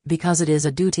charitable, because it is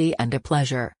a duty and a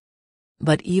pleasure.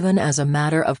 But even as a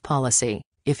matter of policy,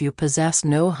 if you possess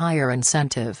no higher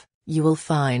incentive, you will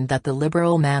find that the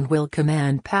liberal man will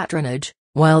command patronage,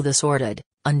 while the sordid,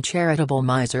 uncharitable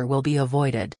miser will be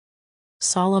avoided.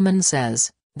 Solomon says,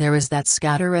 "There is that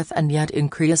scattereth and yet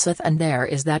increaseth, and there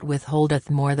is that withholdeth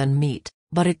more than meet,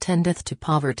 but it tendeth to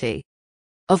poverty."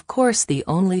 Of course the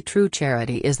only true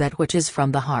charity is that which is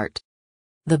from the heart.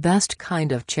 The best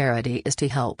kind of charity is to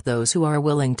help those who are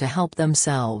willing to help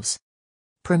themselves.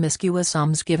 Promiscuous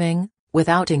almsgiving,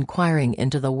 without inquiring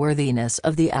into the worthiness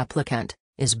of the applicant,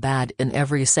 is bad in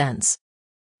every sense.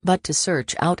 But to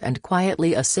search out and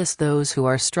quietly assist those who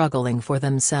are struggling for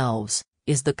themselves,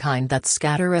 is the kind that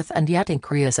scattereth and yet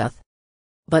increaseth.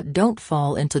 But don't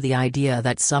fall into the idea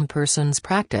that some persons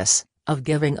practice, of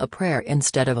giving a prayer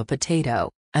instead of a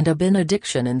potato, and a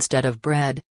benediction instead of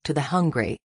bread, to the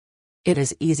hungry. It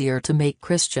is easier to make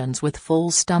Christians with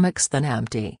full stomachs than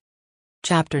empty.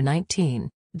 Chapter 19,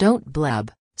 Don't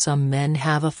blab. Some men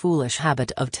have a foolish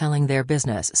habit of telling their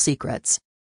business secrets.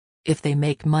 If they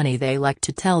make money, they like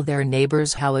to tell their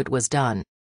neighbors how it was done.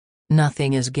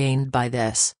 Nothing is gained by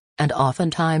this, and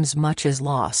oftentimes much is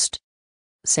lost.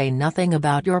 Say nothing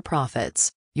about your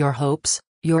profits, your hopes,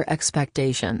 your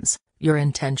expectations, your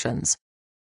intentions.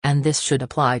 And this should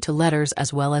apply to letters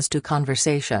as well as to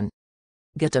conversation.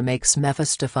 Goethe makes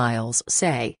Mephistopheles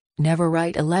say, "Never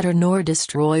write a letter nor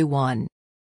destroy one."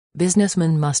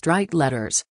 Businessmen must write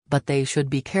letters, but they should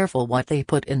be careful what they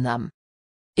put in them.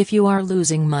 If you are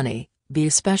losing money, be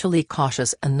especially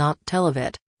cautious and not tell of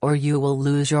it, or you will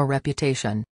lose your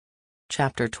reputation.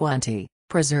 Chapter 20,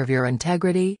 Preserve your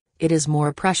integrity, it is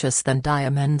more precious than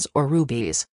diamonds or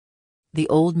rubies. The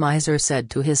old miser said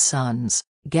to his sons,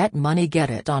 "Get money, get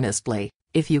it honestly,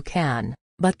 if you can,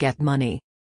 but get money."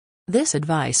 This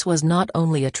advice was not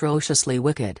only atrociously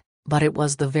wicked, but it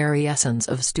was the very essence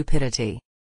of stupidity.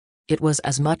 It was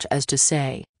as much as to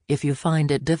say, if you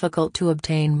find it difficult to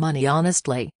obtain money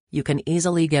honestly, you can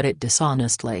easily get it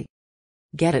dishonestly.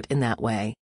 Get it in that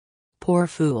way. Poor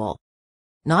fool.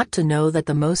 Not to know that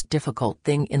the most difficult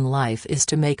thing in life is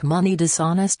to make money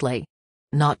dishonestly.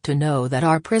 Not to know that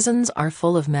our prisons are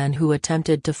full of men who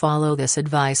attempted to follow this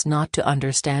advice, not to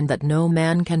understand that no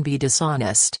man can be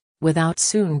dishonest, without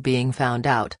soon being found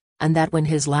out, and that when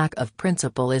his lack of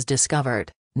principle is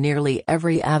discovered, nearly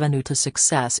every avenue to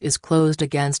success is closed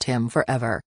against him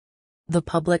forever. The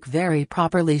public very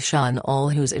properly shun all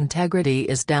whose integrity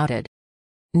is doubted.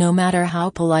 No matter how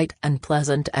polite and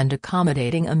pleasant and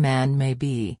accommodating a man may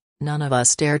be, none of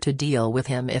us dare to deal with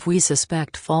him if we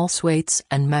suspect false weights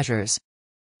and measures.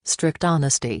 Strict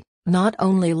honesty, not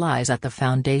only lies at the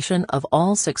foundation of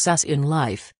all success in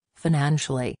life,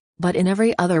 financially, but in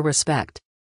every other respect.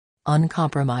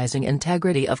 uncompromising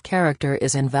integrity of character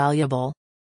is invaluable.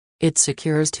 It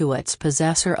secures to its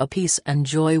possessor a peace and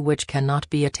joy which cannot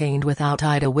be attained without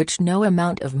it, which no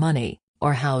amount of money,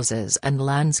 or houses and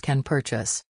lands can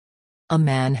purchase. A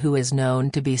man who is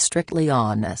known to be strictly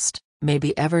honest, may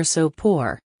be ever so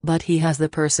poor, but he has the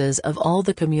purses of all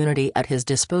the community at his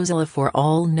disposal, for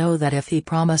all know that if he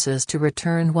promises to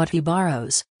return what he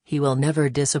borrows, he will never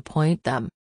disappoint them.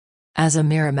 As a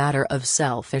mere matter of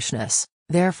selfishness,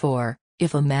 therefore,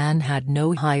 if a man had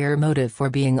no higher motive for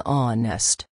being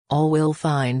honest, all will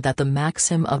find that the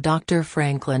maxim of Dr.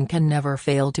 Franklin can never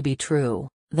fail to be true,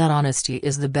 that honesty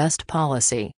is the best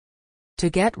policy. To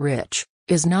get rich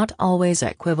is not always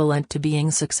equivalent to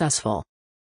being successful.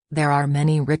 There are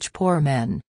many rich poor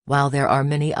men, while there are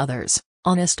many others,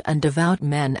 honest and devout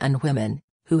men and women,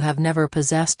 who have never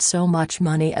possessed so much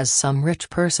money as some rich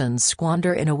persons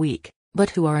squander in a week,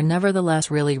 but who are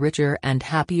nevertheless really richer and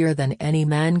happier than any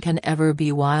man can ever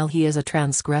be while he is a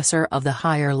transgressor of the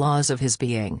higher laws of his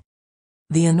being.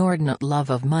 The inordinate love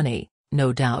of money,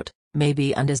 no doubt, may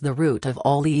be and is the root of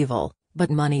all evil, but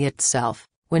money itself,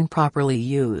 when properly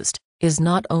used, is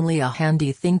not only a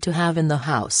handy thing to have in the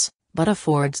house, but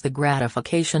affords the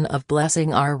gratification of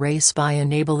blessing our race by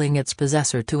enabling its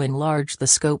possessor to enlarge the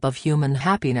scope of human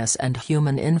happiness and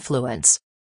human influence.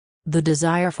 The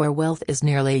desire for wealth is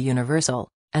nearly universal,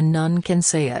 and none can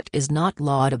say it is not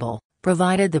laudable,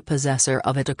 provided the possessor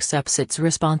of it accepts its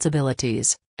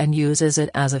responsibilities, and uses it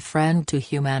as a friend to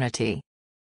humanity.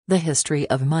 The history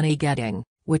of money-getting,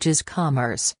 which is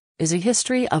commerce, is a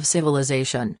history of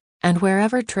civilization, and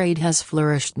wherever trade has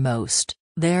flourished most,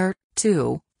 there,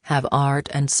 too, have art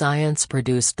and science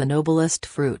produced the noblest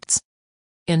fruits.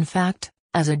 In fact,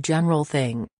 as a general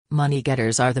thing,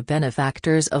 money-getters are the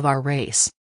benefactors of our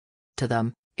race. To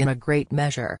them, in a great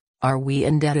measure, are we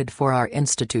indebted for our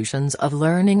institutions of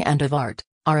learning and of art,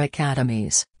 our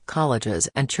academies, colleges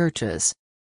and churches.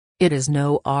 It is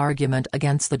no argument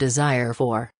against the desire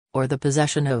for, or the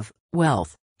possession of,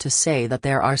 wealth, to say that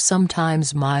there are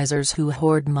sometimes misers who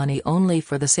hoard money only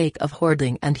for the sake of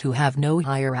hoarding and who have no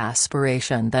higher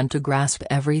aspiration than to grasp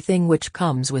everything which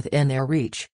comes within their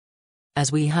reach.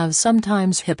 As we have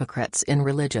sometimes hypocrites in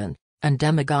religion, and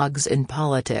demagogues in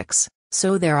politics,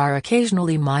 so there are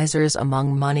occasionally misers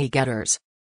among money-getters.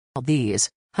 These,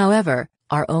 however,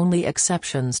 are only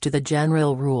exceptions to the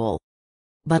general rule.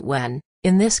 But when,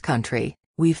 in this country,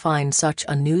 we find such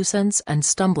a nuisance and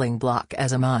stumbling block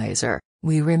as a miser,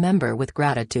 we remember with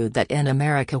gratitude that in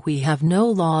America we have no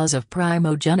laws of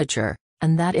primogeniture,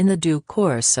 and that in the due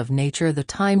course of nature the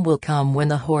time will come when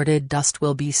the hoarded dust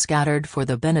will be scattered for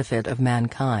the benefit of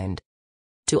mankind.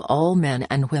 To all men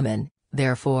and women,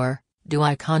 therefore, do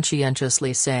I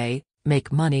conscientiously say,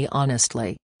 make money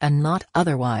honestly, and not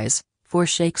otherwise, for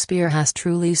Shakespeare has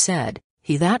truly said,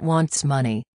 he that wants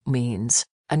money, means,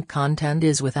 and content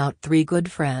is without three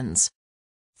good friends.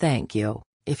 Thank you.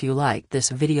 If you liked this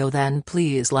video then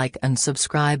please like and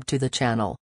subscribe to the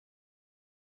channel.